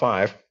Proverbs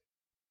 3:5.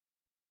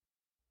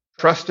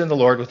 Trust in the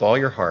Lord with all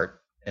your heart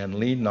and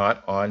lean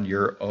not on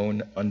your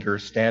own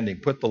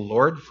understanding. Put the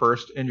Lord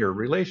first in your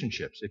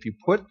relationships. If you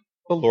put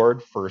the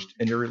Lord first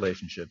in your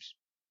relationships,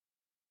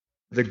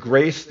 the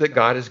grace that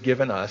God has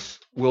given us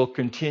will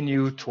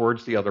continue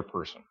towards the other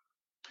person.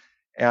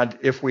 And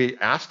if we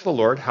ask the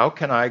Lord, how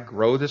can I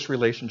grow this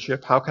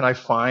relationship? How can I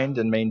find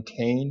and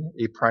maintain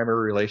a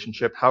primary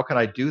relationship? How can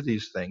I do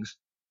these things?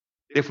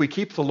 If we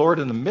keep the Lord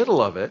in the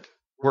middle of it,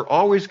 we're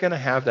always going to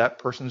have that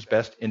person's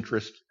best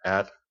interest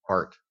at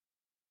heart.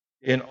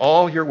 In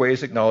all your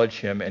ways acknowledge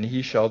him, and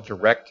he shall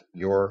direct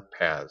your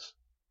paths.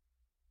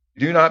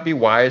 Do not be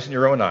wise in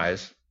your own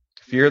eyes.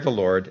 Fear the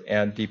Lord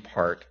and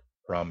depart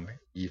from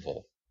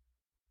evil.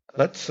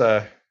 Let's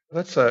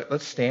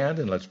stand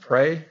and let's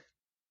pray.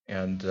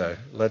 And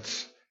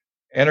let's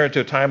enter into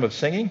a time of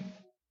singing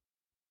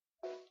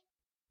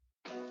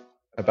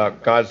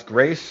about God's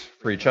grace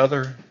for each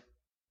other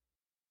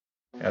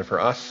and for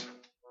us.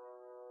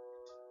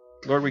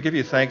 Lord, we give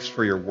you thanks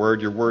for your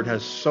word. Your word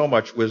has so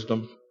much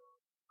wisdom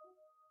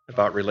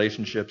about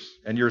relationships.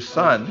 And your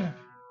Son,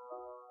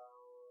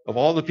 of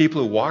all the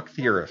people who walked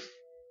the earth,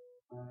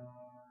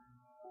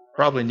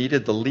 probably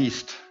needed the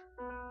least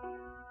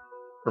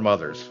from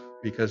others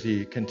because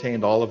he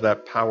contained all of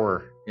that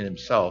power in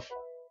himself.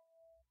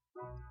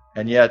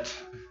 And yet,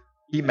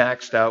 he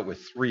maxed out with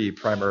 3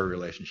 primary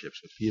relationships,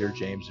 with Peter,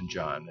 James, and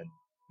John, and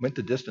went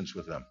the distance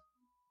with them.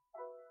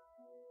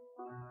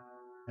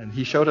 And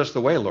he showed us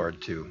the way,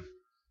 Lord, to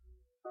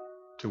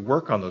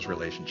work on those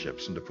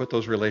relationships and to put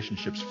those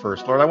relationships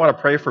first. Lord, I want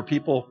to pray for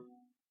people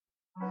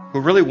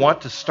who really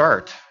want to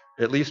start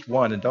at least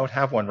one and don't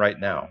have one right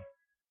now.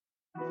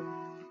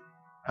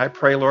 I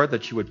pray, Lord,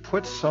 that you would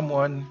put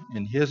someone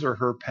in his or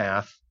her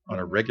path on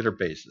a regular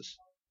basis.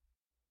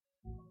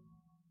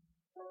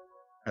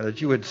 And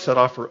that you would set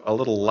off a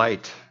little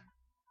light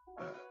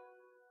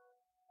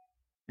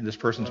in this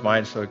person's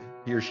mind so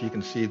he or she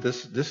can see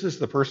this is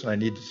the person I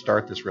need to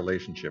start this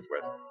relationship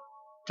with.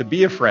 To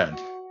be a friend,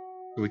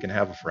 so we can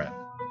have a friend.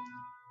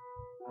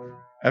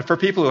 And for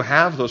people who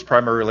have those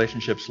primary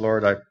relationships,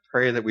 Lord, I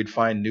pray that we'd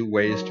find new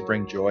ways to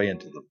bring joy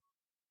into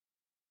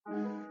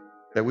them.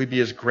 That we'd be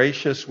as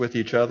gracious with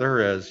each other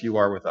as you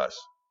are with us.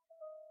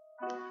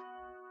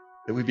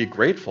 That we'd be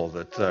grateful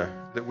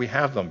that we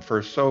have them,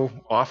 for so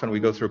often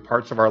we go through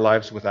parts of our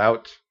lives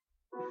without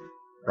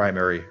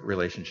primary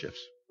relationships.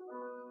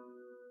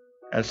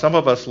 And some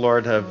of us,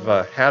 Lord,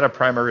 have had a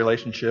primary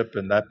relationship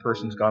and that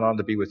person's gone on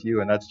to be with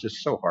you, and that's just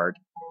so hard.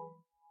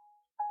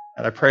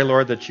 And I pray,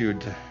 Lord, that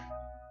you'd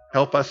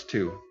help us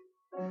to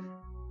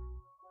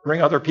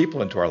bring other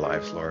people into our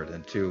lives, Lord,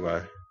 and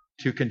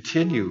to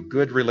continue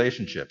good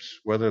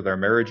relationships, whether they're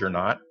marriage or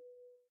not.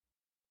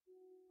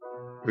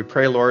 We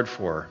pray, Lord,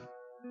 for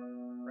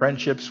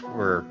friendships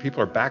where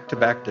people are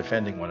back-to-back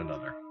defending one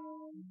another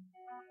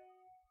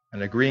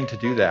and agreeing to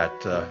do that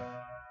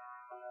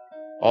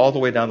all the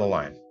way down the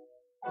line.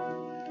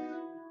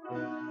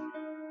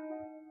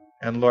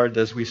 And Lord,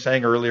 as we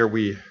sang earlier,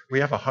 we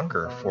have a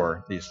hunger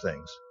for these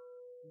things.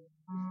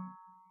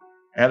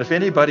 And if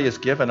anybody has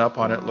given up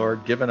on it,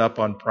 Lord, given up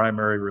on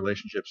primary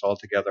relationships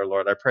altogether,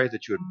 Lord, I pray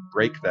that you would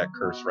break that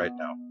curse right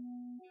now.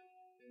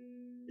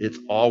 It's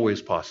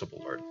always possible,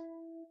 Lord.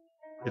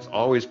 It's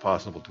always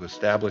possible to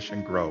establish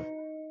and grow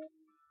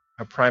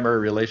a primary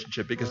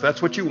relationship because that's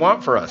what you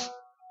want for us.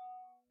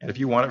 And if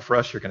you want it for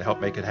us, you're going to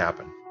help make it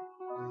happen.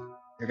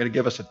 You're going to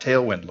give us a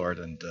tailwind, Lord,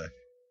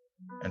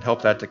 and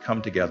help that to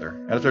come together.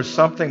 And if there's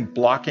something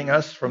blocking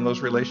us from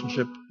those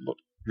relationships,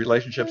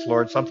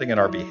 Lord, something in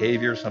our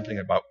behavior, something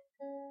about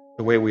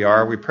the way we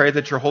are, we pray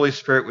that your Holy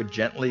Spirit would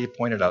gently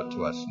point it out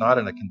to us, not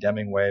in a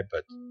condemning way,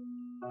 but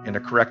in a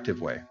corrective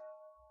way.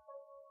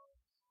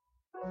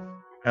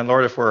 And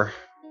Lord, if we're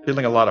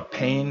feeling a lot of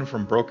pain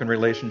from broken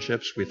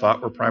relationships we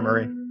thought were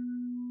primary,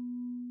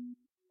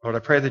 Lord, I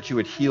pray that you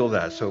would heal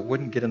that so it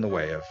wouldn't get in the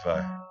way of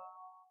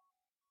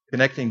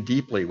connecting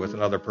deeply with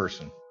another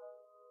person.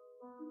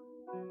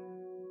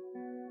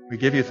 We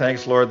give you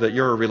thanks, Lord, that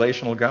you're a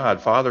relational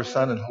God, Father,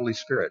 Son, and Holy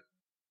Spirit.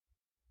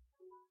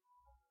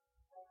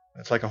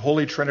 It's like a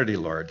holy trinity,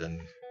 Lord,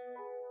 and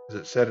as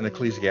it said in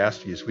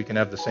Ecclesiastes, we can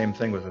have the same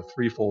thing with a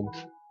threefold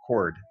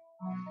cord.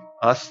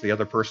 Us, the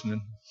other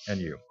person, and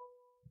you.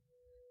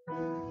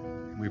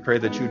 We pray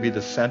that you would be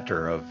the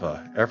center of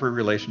every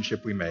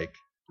relationship we make,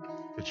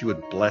 that you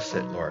would bless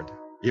it, Lord,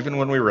 even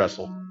when we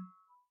wrestle.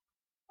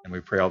 And we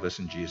pray all this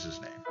in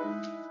Jesus' name.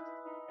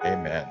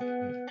 Amen.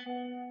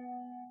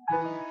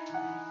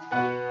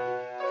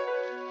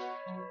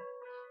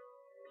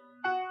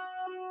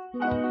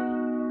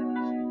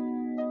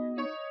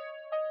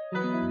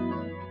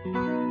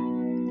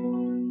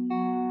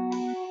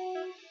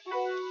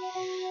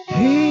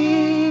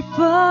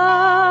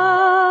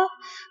 People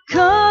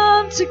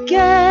come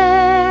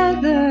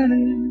together,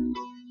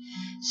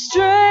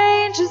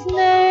 strangers,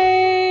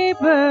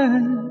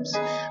 neighbors,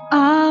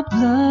 our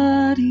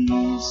blood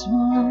is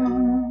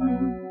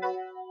one.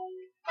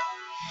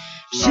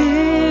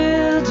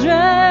 Children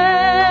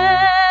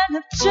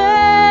of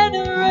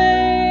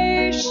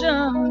generations,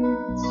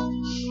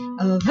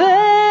 of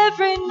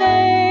every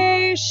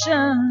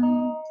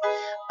nation,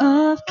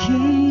 of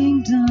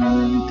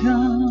kingdom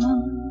come.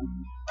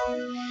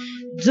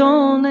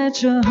 Don't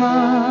let your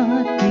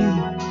heart be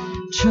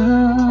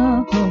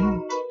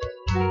troubled.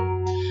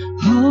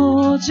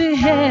 Hold your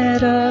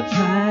head up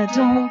high,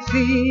 don't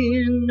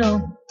fear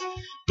no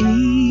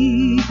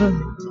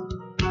evil.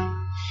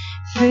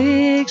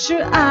 Fix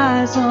your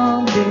eyes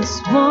on this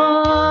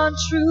one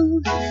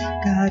truth.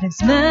 God is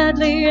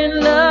madly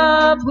in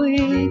love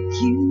with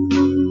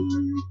you.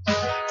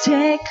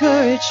 Take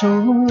courage,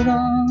 hold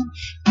on,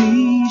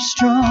 be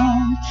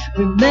strong.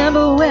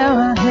 Remember where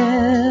our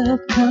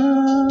help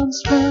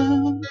comes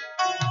from.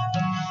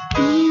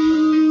 Ooh,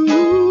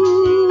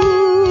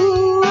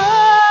 oh,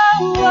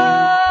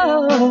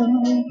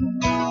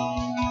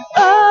 oh,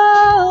 oh,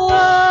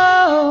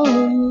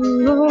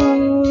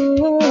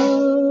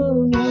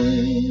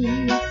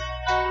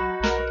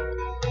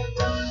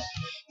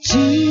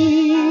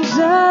 Jesus,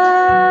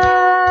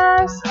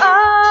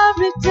 our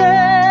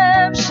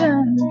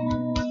redemption,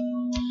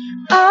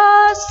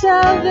 our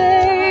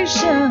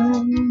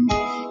salvation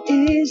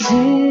is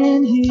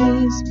in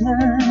his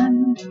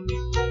plan.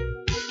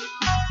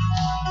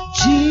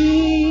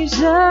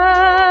 Jesus,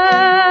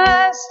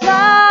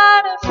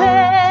 light of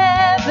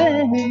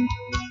heaven,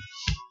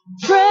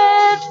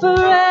 friend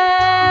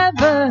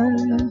forever,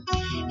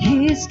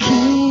 his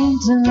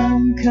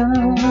kingdom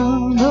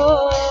come.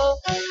 Oh,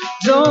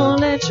 don't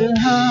let your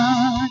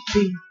heart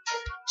be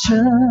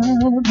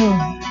troubled.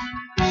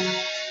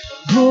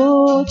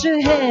 Hold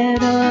your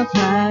head up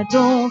high,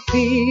 don't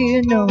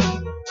fear no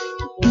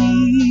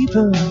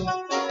evil.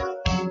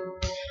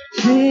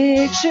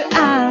 Fix your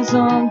eyes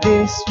on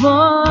this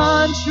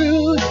one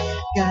truth.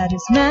 God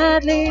is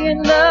madly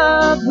in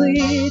love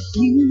with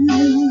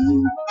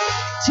you.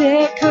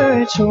 Take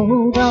courage,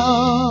 hold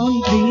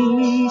on,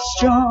 be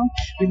strong.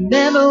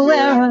 Remember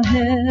where our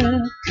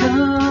help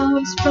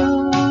comes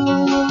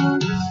from.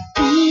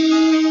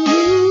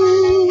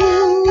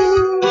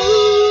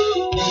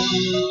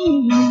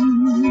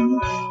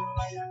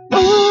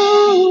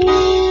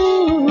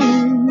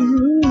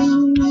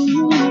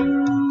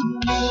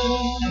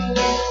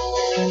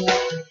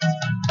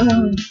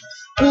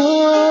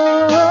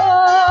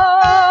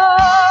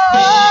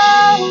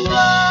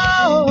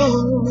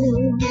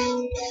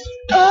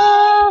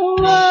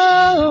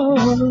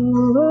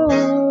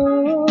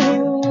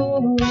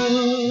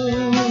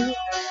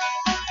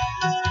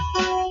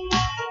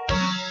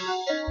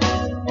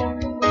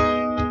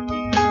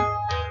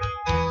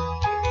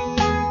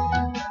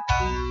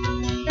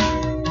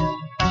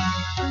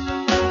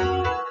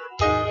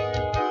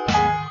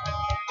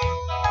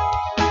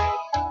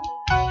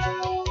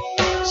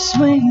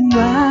 Swing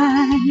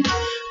wide,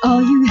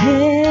 all you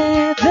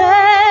heavens.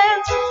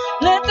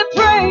 Let the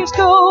praise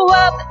go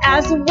up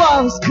as the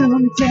walls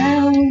come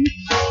down.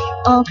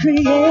 All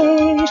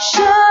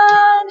creation,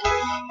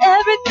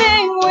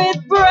 everything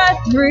with breath,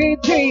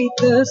 repeat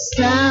the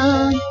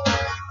sound.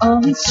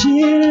 All his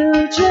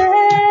children,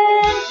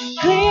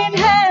 clean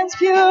hands,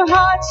 pure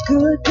hearts,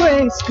 good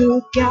grace,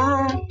 good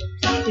God.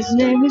 His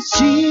name is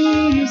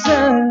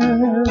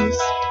Jesus.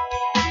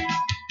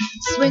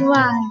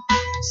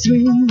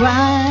 Swing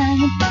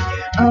wide,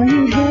 all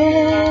you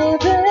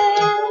heavens.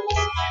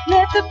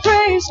 Let the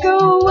praise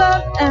go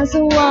up as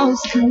the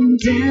walls come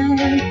down.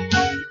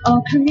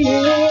 All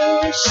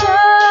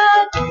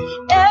creation,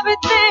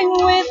 everything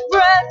with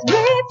breath,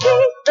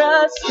 repeat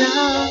the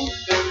sound.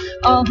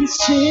 All his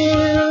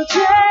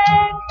children,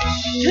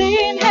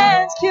 clean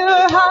hands,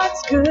 pure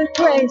hearts, good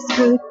grace,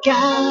 good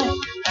God.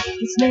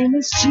 His name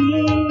is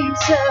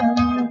Jesus.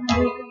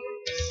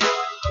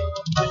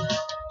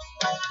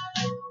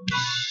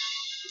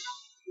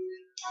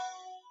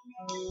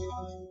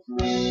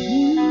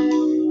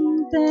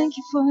 Thank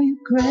you for your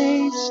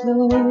grace,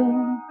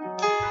 Lord.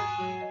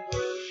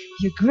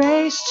 Your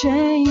grace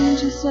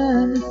changes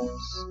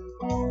us.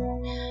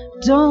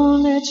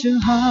 Don't let your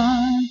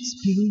hearts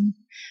be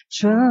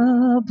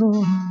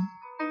troubled.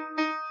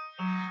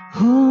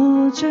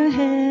 Hold your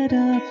head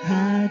up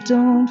high,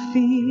 don't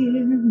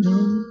fear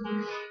no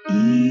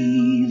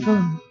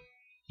evil.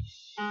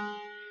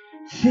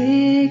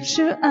 Fix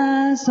your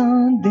eyes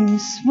on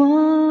this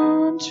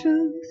one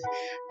truth.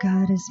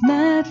 God is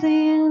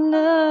madly in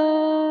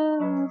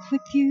love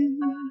with you.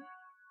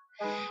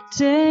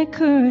 Take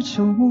courage,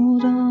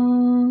 hold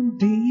on,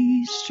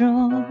 be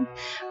strong.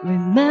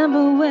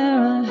 Remember where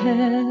our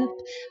help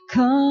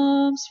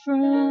comes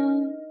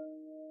from.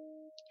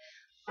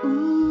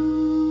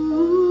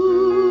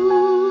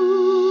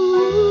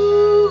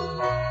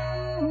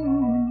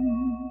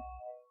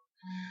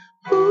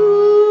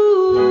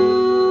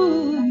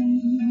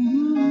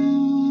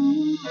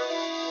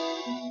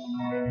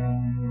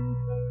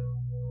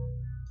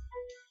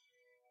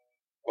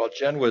 While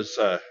Jen was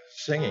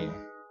singing,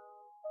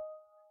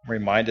 I'm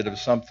reminded of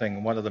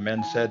something one of the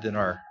men said in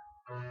our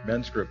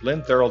men's group.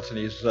 Lynn Therrelton,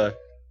 he's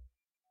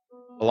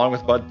along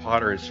with Bud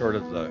Potter, is sort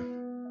of the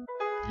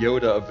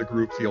Yoda of the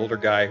group, the older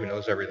guy who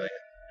knows everything.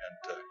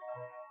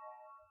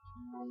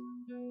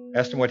 And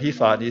asked him what he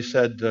thought, and he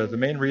said the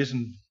main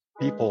reason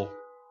people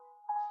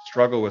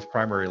struggle with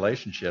primary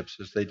relationships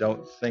is they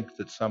don't think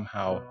that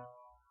somehow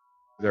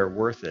they're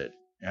worth it.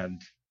 And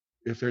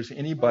if there's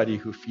anybody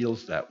who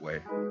feels that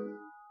way,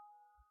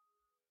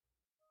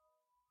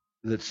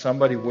 that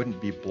somebody wouldn't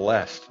be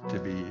blessed to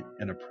be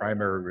in a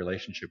primary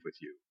relationship with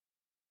you.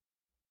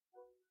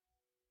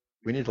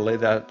 We need to lay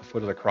that at the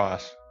foot of the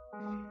cross.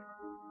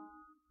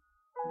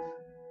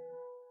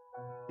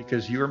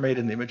 Because you are made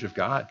in the image of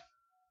God.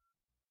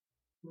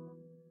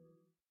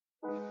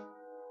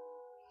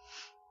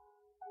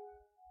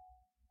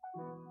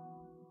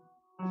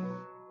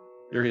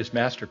 You're his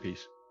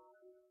masterpiece.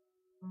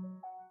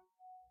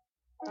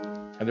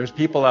 And there's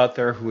people out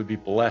there who would be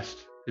blessed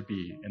to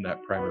be in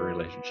that primary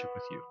relationship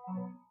with you.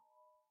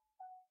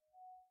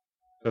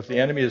 So if the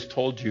enemy has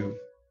told you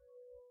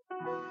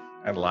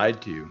and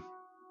lied to you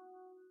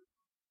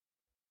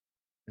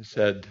and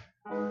said,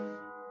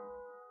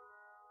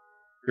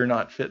 you're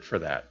not fit for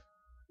that,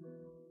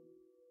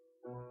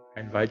 I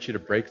invite you to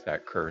break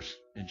that curse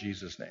in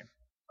Jesus' name.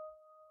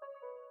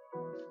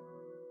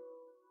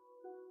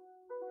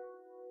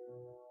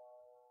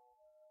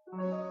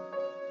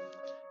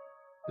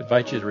 I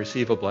invite you to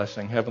receive a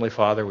blessing. Heavenly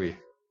Father, we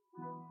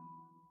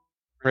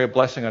pray a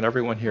blessing on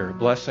everyone here, a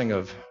blessing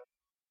of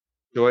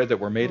joy that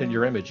we're made in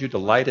your image. You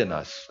delight in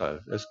us.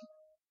 As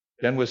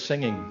Jen was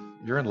singing,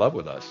 you're in love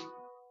with us.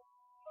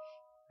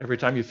 Every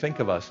time you think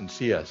of us and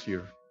see us,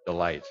 you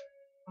delight.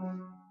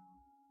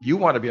 You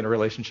want to be in a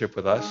relationship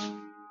with us.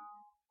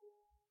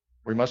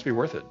 We must be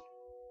worth it.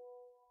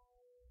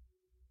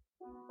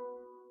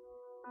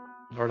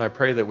 Lord, I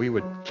pray that we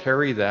would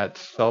carry that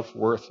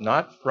self-worth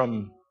not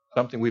from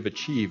something we've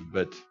achieved,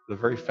 but the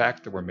very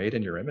fact that we're made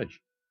in your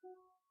image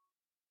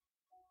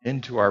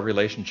into our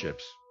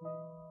relationships.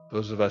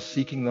 Those of us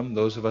seeking them,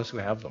 those of us who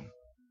have them.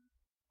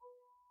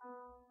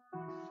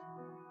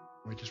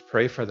 We just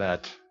pray for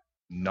that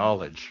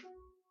knowledge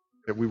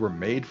that we were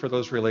made for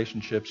those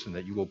relationships and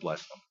that you will bless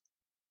them.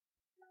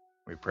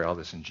 We pray all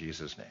this in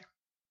Jesus' name.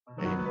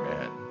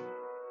 Amen.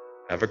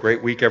 Have a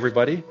great week,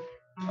 everybody.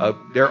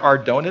 There are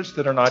donuts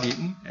that are not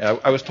eaten.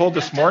 I was told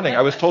this morning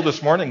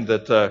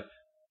that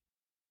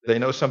they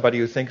know somebody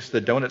who thinks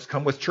that donuts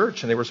come with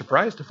church, and they were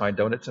surprised to find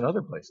donuts in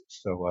other places.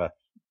 So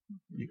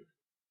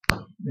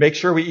make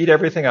sure we eat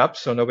everything up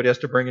so nobody has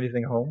to bring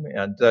anything home.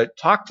 And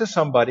talk to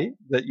somebody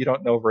that you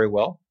don't know very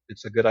well.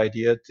 It's a good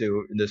idea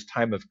to, in this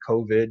time of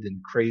COVID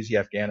and crazy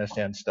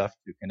Afghanistan stuff,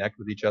 to connect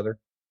with each other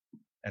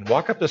and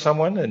walk up to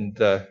someone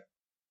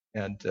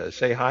and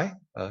say hi.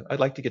 I'd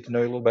like to get to know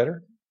you a little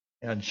better,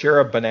 and share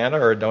a banana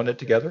or a donut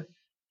together.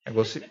 And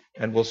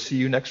we'll see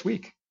you next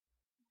week.